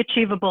going to be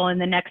achievable in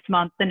the next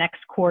month, the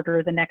next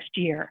quarter, the next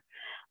year?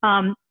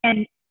 And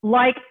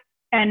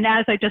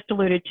as I just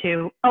alluded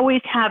to,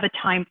 always have a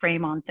time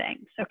frame on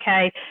things,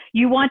 okay?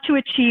 You want to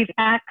achieve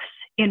X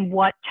in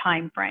what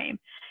time frame?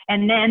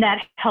 And then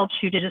that helps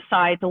you to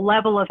decide the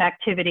level of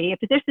activity.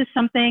 If this is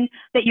something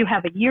that you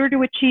have a year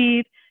to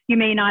achieve, you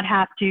may not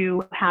have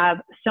to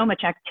have so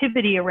much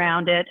activity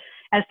around it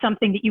as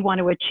something that you want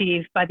to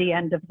achieve by the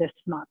end of this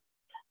month.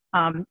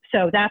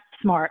 So that's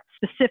SMART: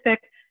 specific,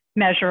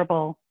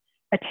 measurable,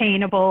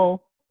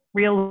 attainable,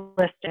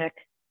 realistic,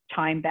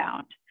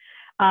 time-bound.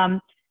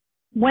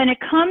 When it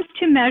comes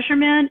to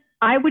measurement,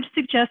 I would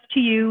suggest to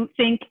you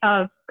think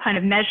of kind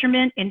of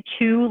measurement in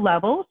two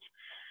levels.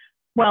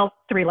 Well,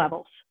 three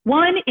levels.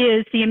 One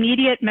is the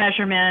immediate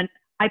measurement.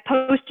 I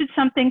posted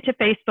something to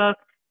Facebook.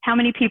 How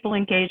many people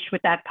engaged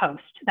with that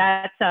post?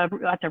 That's a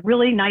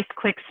really nice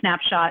quick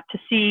snapshot to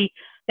see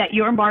that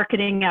your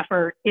marketing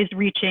effort is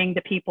reaching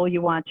the people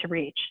you want to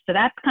reach. So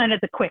that's kind of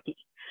the quickie.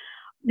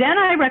 Then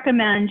I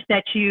recommend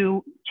that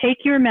you take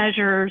your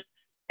measures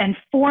and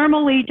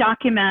formally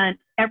document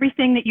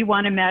everything that you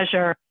want to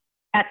measure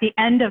at the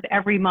end of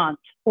every month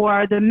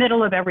or the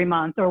middle of every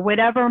month or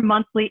whatever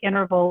monthly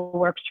interval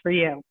works for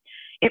you.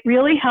 It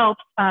really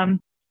helps,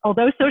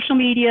 although social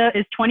media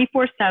is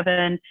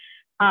 24/7,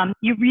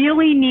 you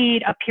really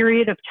need a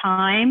period of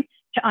time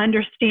to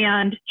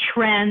understand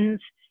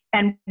trends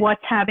and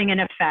what's having an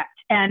effect.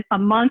 And a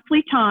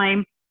monthly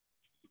time,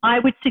 I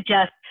would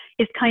suggest,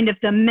 is kind of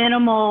the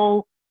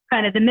minimal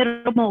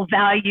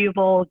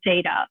valuable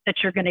data that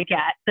you're going to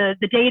get. The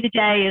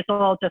day-to-day is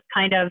all just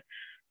kind of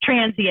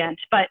transient,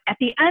 but at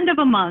the end of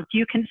a month,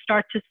 you can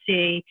start to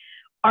see,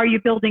 are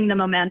you building the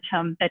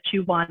momentum that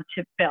you want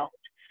to build?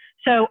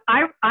 So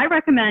I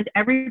recommend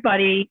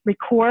everybody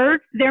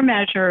record their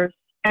measures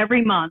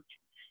every month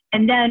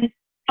and then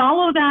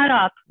follow that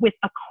up with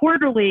a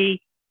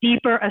quarterly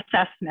deeper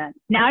assessment.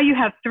 Now you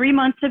have 3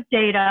 months of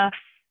data.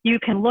 You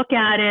can look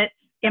at it.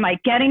 Am I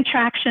getting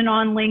traction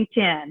on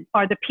LinkedIn?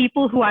 Are the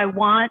people who I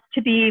want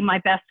to be my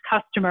best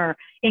customer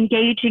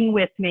engaging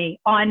with me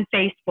on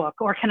Facebook?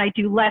 Or can I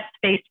do less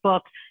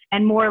Facebook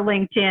and more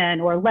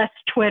LinkedIn, or less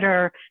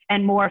Twitter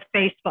and more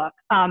Facebook?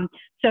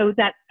 So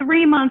that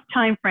 3-month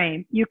time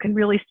frame, you can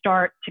really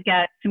start to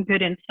get some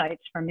good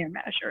insights from your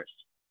measures.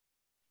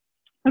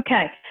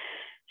 Okay,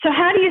 so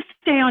how do you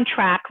stay on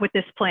track with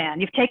this plan?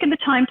 You've taken the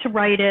time to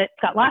write it,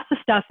 it's got lots of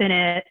stuff in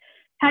it.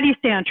 How do you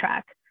stay on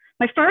track?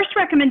 My first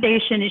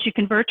recommendation is you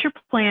convert your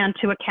plan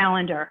to a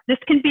calendar. This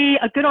can be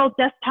a good old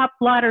desktop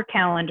blotter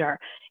calendar.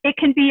 It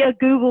can be a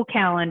Google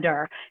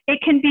calendar. It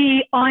can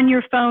be on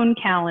your phone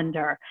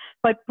calendar.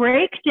 But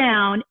break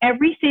down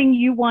everything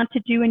you want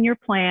to do in your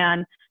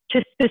plan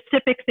to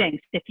specific things.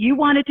 If you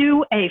want to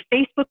do a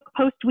Facebook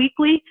post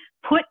weekly,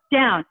 put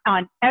down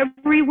on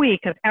every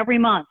week of every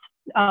month,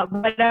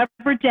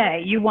 whatever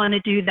day you want to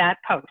do that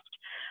post.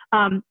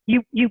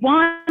 You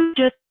want to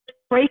just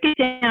break it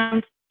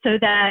down so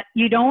that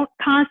you don't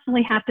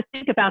constantly have to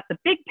think about the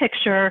big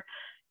picture,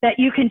 that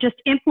you can just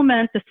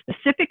implement the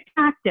specific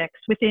tactics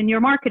within your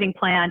marketing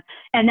plan,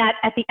 and that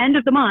at the end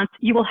of the month,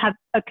 you will have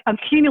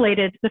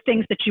accumulated the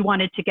things that you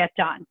wanted to get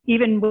done,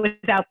 even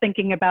without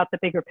thinking about the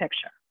bigger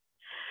picture.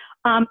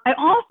 I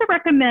also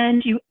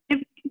recommend you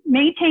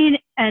maintain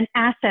an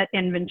asset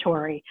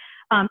inventory.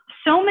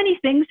 So many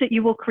things that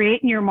you will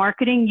create in your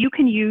marketing, you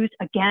can use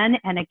again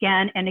and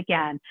again and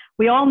again.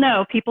 We all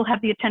know people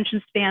have the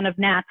attention span of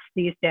gnats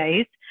these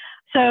days.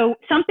 So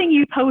something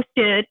you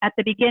posted at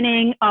the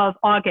beginning of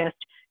August,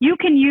 you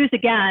can use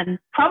again,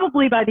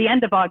 probably by the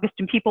end of August,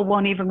 and people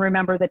won't even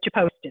remember that you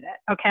posted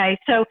it, okay?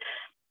 So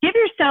give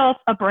yourself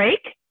a break.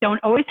 Don't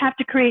always have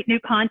to create new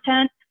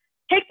content.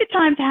 Take the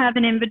time to have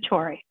an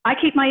inventory. I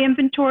keep my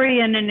inventory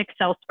in an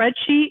Excel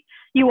spreadsheet.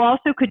 You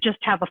also could just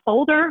have a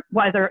folder,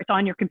 whether it's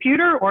on your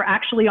computer or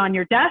actually on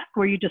your desk,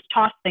 where you just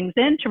toss things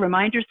in to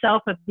remind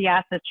yourself of the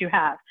assets you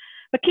have.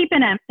 But keep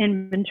an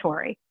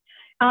inventory.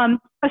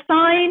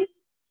 Assign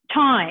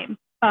time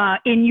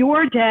in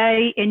your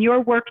day, in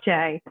your work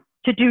day,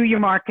 to do your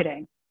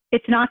marketing.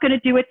 It's not going to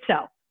do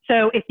itself.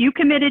 So if you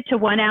committed to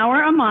 1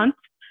 hour a month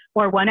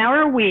or 1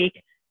 hour a week,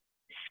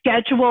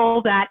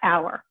 schedule that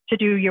hour to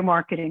do your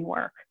marketing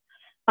work.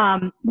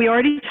 We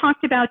already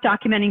talked about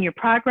documenting your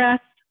progress.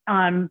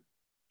 And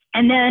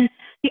then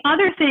the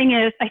other thing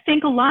is, I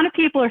think a lot of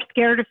people are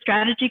scared of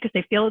strategy because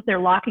they feel that they're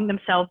locking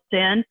themselves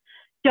in.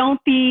 Don't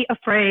be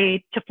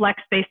afraid to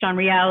flex based on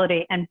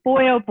reality. And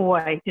boy, oh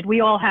boy, did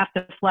we all have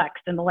to flex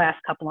in the last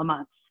couple of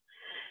months.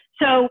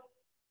 So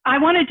I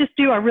want to just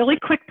do a really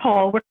quick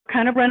poll. We're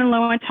kind of running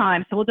low on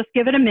time, so we'll just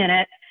give it a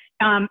minute.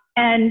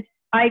 And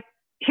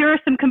here are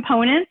some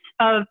components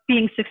of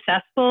being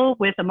successful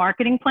with a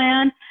marketing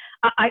plan.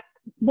 I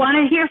want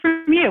to hear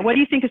from you. What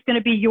do you think is going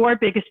to be your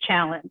biggest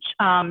challenge?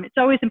 It's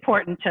always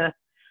important to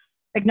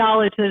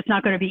acknowledge that it's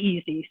not going to be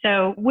easy.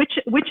 So which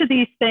of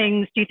these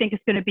things do you think is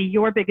going to be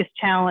your biggest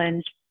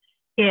challenge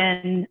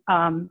in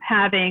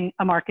having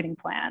a marketing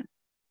plan?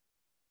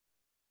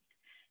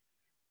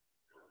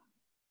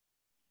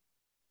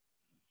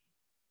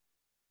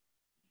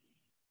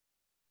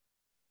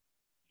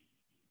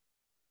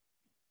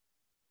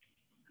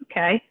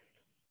 Okay,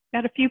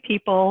 got a few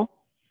people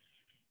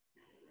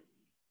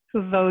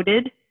who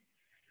voted.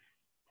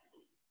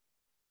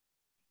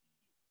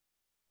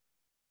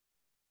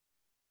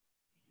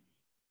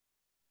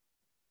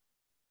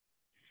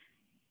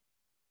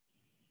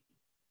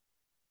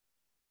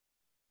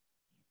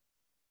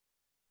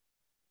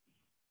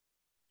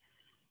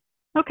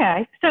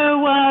 Okay,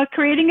 so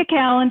creating a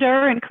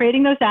calendar and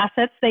creating those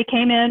assets, they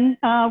came in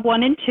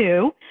 1 and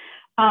 2.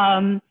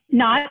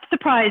 Not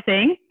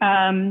surprising.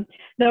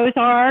 Those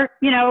are,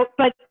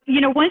 but,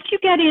 once you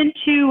get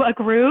into a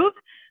groove,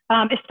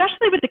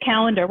 especially with the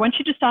calendar, once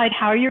you decide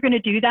how you're going to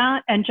do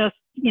that and just,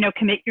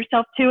 commit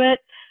yourself to it,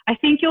 I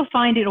think you'll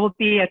find it will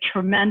be a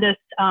tremendous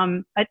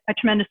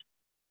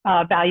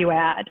value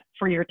add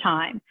for your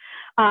time.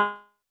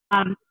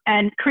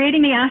 And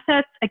creating the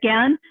assets,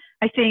 again,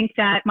 I think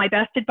that my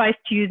best advice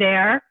to you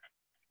there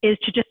is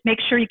to just make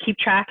sure you keep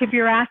track of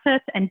your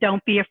assets and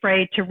don't be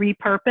afraid to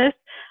repurpose.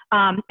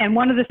 And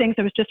one of the things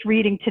I was just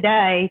reading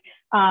today,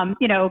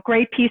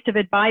 great piece of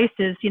advice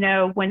is,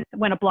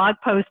 when a blog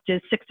post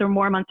is 6 or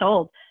more months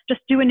old,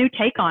 just do a new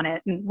take on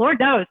it. And Lord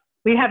knows,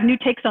 we have new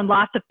takes on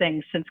lots of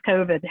things since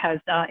COVID has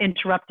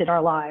interrupted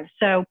our lives.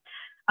 So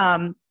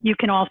you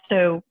can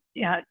also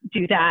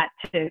do that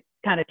to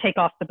kind of take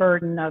off the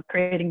burden of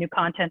creating new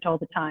content all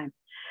the time.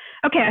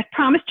 Okay, I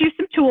promised you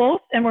some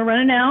tools and we're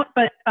running out,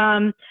 but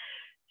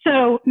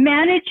so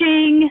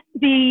managing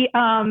the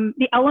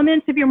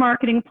elements of your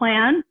marketing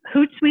plan,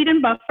 Hootsuite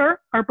and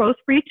Buffer are both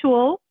free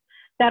tools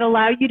that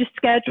allow you to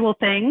schedule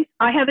things.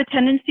 I have a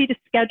tendency to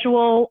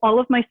schedule all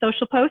of my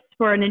social posts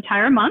for an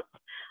entire month,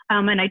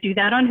 and I do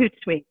that on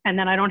Hootsuite, and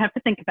then I don't have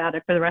to think about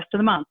it for the rest of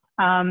the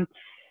month.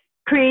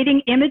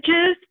 Creating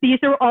images, these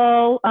are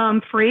all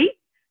free.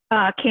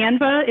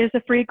 Canva is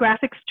a free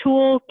graphics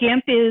tool.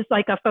 GIMP is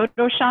like a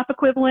Photoshop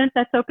equivalent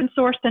that's open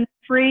source and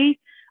free.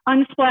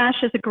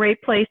 Unsplash is a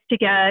great place to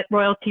get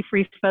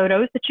royalty-free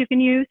photos that you can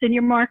use in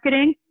your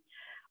marketing.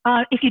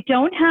 If you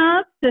don't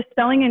have the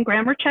spelling and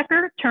grammar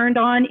checker turned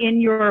on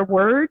in your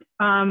Word,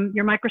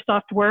 your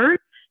Microsoft Word,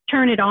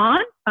 turn it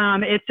on.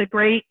 It's a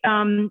great,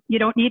 you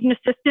don't need an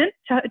assistant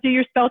to do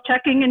your spell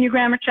checking and your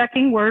grammar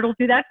checking. Word will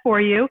do that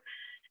for you.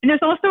 And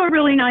there's also a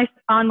really nice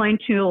online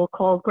tool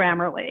called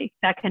Grammarly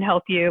that can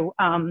help you,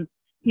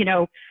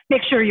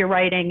 make sure your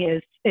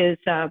writing is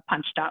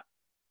punched up.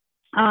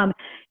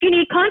 If you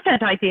need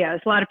content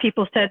ideas, a lot of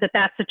people said that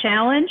that's a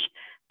challenge.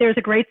 There's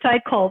a great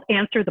site called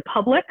Answer the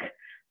Public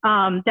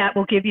that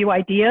will give you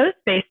ideas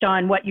based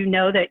on what you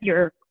know that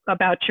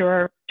about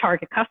your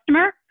target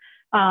customer.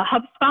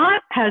 HubSpot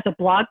has a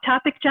blog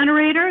topic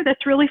generator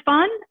that's really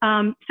fun.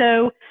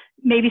 So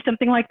maybe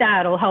something like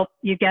that will help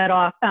you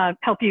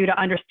help you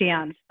to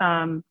understand,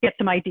 get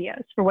some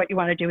ideas for what you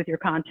want to do with your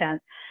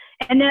content.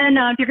 And then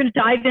if you're going to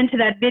dive into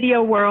that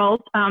video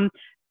world,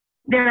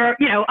 there,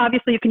 you know,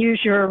 obviously you can use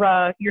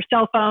your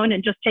cell phone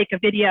and just take a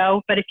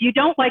video, but if you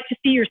don't like to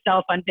see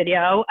yourself on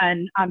video,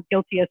 and I'm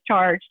guilty as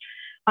charged,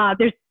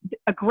 there's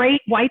a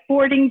great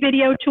whiteboarding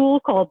video tool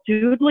called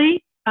Doodly.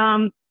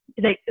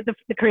 That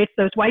creates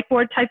those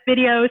whiteboard type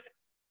videos.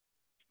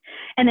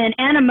 And then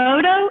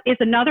Animoto is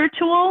another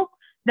tool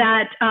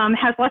that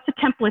has lots of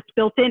templates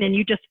built in, and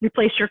you just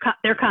replace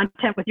their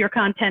content with your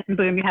content, and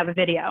boom, you have a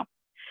video.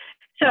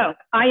 So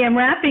I am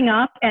wrapping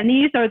up, and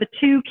these are the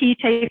 2 key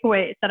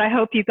takeaways that I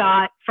hope you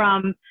got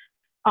from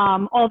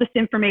all this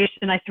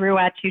information I threw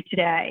at you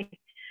today.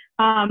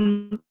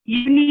 You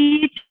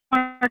need to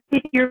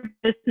market your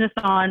business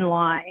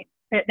online.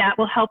 That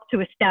will help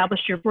to establish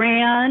your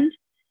brand,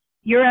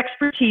 your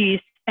expertise,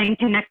 and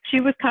connect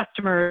you with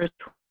customers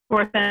who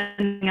are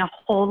spending a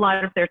whole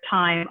lot of their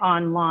time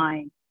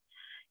online.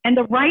 And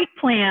the right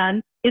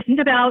plan isn't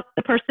about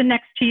the person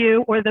next to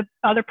you or the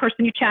other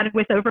person you chatted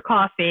with over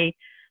coffee.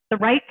 The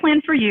right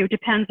plan for you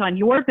depends on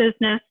your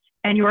business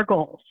and your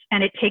goals.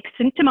 And it takes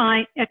into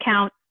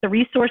account the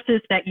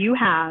resources that you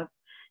have,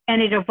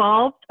 and it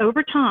evolves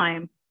over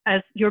time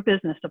as your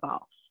business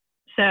evolves.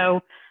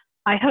 So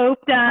I hope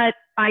that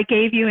I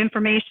gave you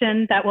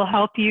information that will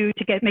help you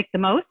to make the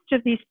most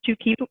of these two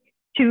key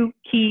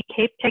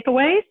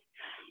takeaways.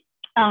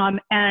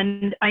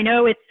 And I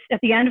know it's at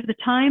the end of the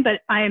time,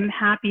 but I am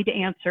happy to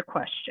answer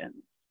questions.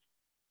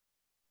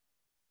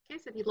 Okay,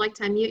 so if you'd like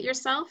to unmute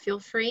yourself, feel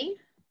free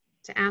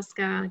to ask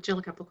Jill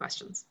a couple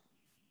questions.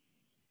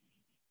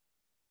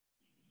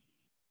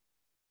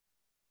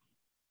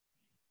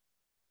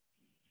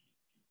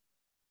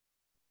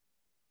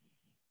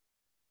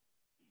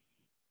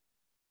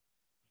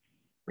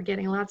 We're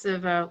getting lots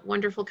of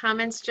wonderful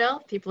comments,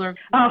 Jill. People are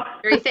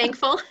very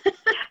thankful.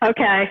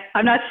 Okay,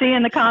 I'm not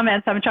seeing the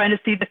comments. I'm trying to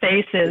see the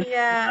faces.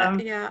 Yeah,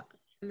 yeah.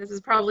 And this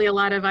is probably a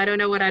lot of, I don't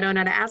know what I don't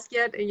know how to ask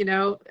yet. You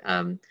know,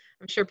 I'm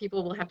sure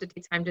people will have to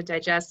take time to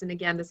digest. And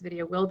again, this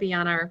video will be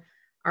on our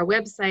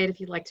website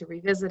if you'd like to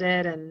revisit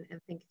it and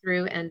think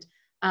through. And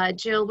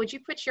Jill, would you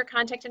put your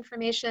contact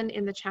information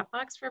in the chat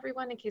box for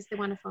everyone in case they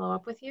want to follow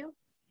up with you?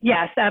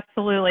 Yes,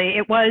 absolutely.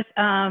 It was,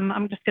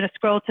 I'm just going to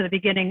scroll to the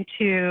beginning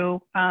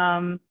too.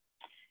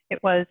 It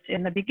was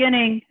in the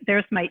beginning,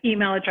 there's my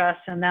email address,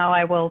 and now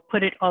I will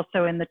put it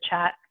also in the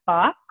chat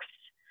box.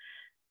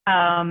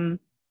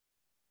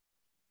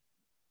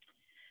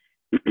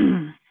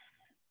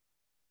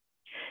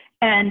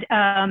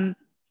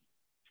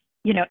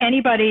 You know,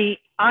 anybody,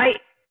 I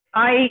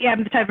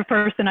am the type of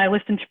person, I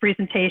listen to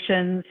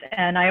presentations,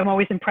 and I am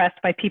always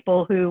impressed by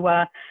people who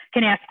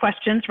can ask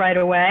questions right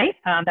away.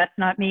 That's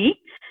not me.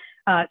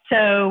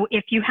 So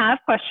if you have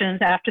questions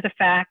after the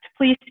fact,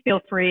 please feel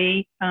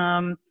free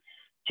to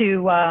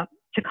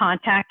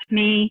contact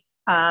me.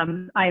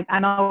 I'm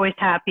always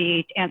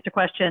happy to answer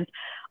questions.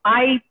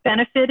 I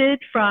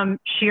benefited from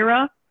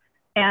Shira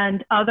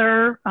and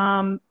other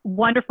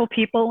wonderful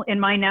people in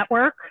my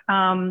network.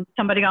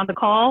 Somebody on the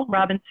call,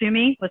 Robin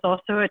Sumi, was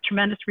also a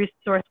tremendous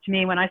resource to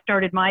me when I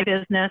started my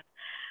business.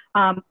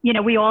 You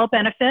know, we all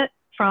benefit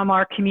from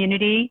our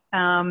community.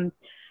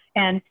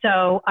 And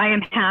so I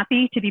am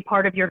happy to be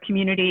part of your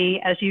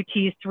community as you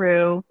tease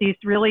through these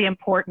really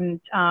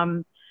important,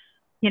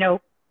 you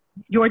know,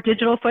 your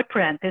digital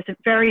footprint is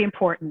very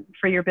important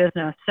for your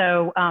business.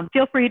 So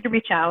feel free to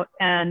reach out,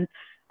 and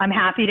I'm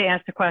happy to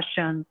answer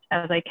questions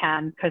as I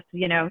can, because,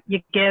 you know,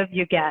 you give,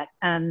 you get,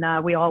 and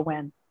we all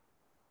win.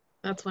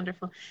 That's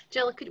wonderful.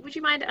 Jill, would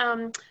you mind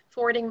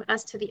forwarding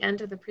us to the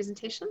end of the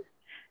presentation?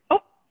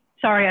 Oh,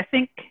 sorry, I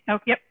think, oh,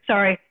 yep,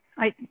 sorry.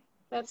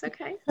 That's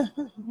okay.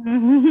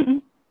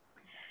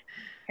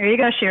 Here you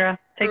go, Shira.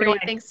 Take it away.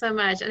 Thanks so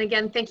much. And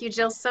again, thank you,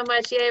 Jill, so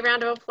much. Yay,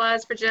 round of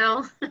applause for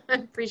Jill.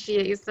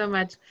 Appreciate you so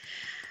much.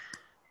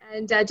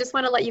 And I just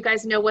want to let you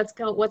guys know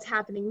what's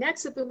happening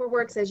next at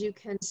BoomerWorks. As you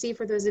can see,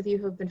 for those of you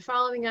who have been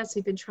following us,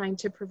 we've been trying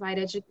to provide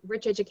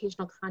rich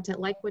educational content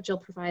like what Jill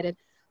provided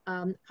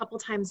a couple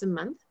times a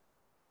month.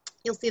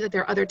 You'll see that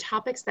there are other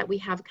topics that we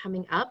have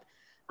coming up.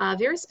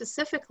 Very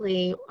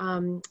specifically,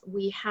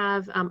 we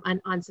have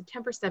on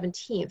September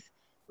 17th,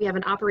 we have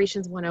an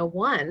Operations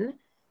 101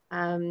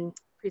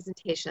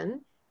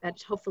 presentation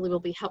that hopefully will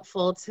be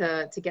helpful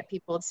to get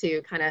people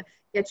to kind of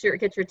get your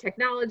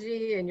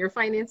technology and your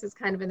finances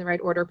kind of in the right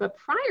order. But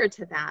prior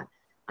to that,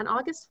 on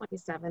August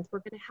 27th, we're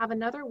going to have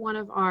another one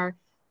of our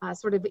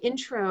sort of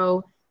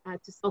intro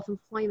to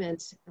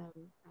self-employment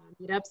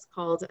meetups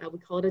called, we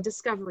call it a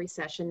discovery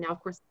session. Now,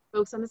 of course,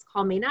 folks on this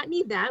call may not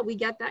need that. We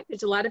get that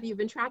because a lot of you have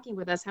been tracking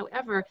with us.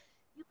 However,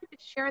 you can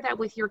share that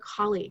with your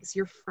colleagues,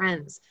 your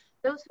friends,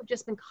 those who've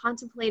just been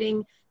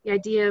contemplating the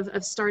idea of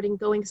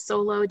going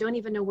solo, don't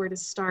even know where to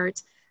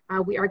start.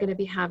 We are going to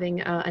be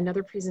having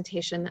another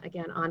presentation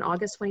again on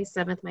August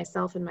 27th.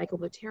 Myself and Michael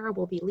Botero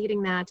will be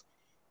leading that,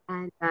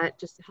 and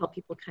just to help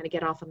people kind of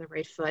get off on the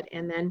right foot.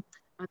 And then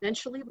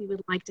eventually we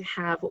would like to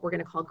have what we're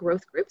going to call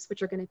growth groups,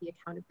 which are going to be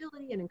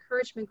accountability and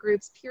encouragement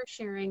groups, peer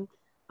sharing,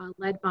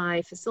 led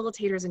by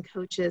facilitators and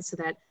coaches, so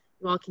that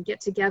you all can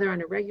get together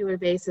on a regular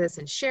basis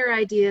and share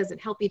ideas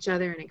and help each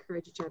other and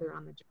encourage each other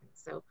on the journey.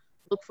 So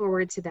look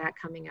forward to that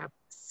coming up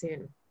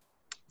soon.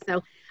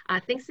 So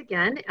thanks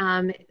again.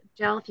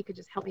 Jill, if you could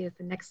just help me with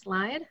the next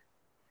slide.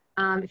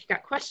 If you've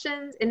got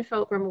questions,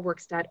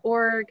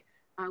 info@boomerworks.org.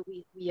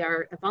 We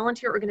are a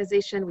volunteer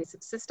organization. We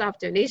subsist off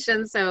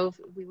donations, so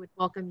we would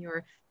welcome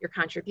your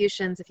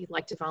contributions. If you'd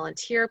like to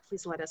volunteer,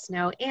 please let us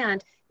know.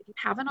 And if you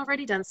haven't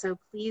already done so,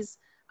 please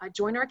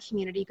join our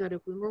community. Go to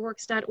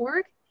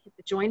boomerworks.org, hit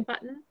the join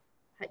button,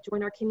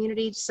 join our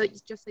community, just so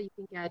you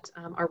can get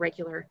our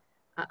regular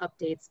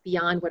updates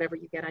beyond whatever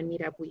you get on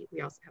Meetup. We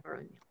also have our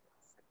own mail.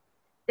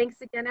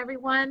 Thanks again,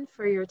 everyone,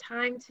 for your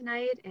time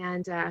tonight,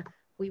 and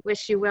we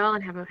wish you well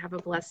and have a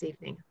blessed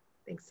evening.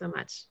 Thanks so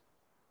much.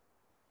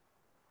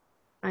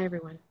 Bye,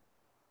 everyone.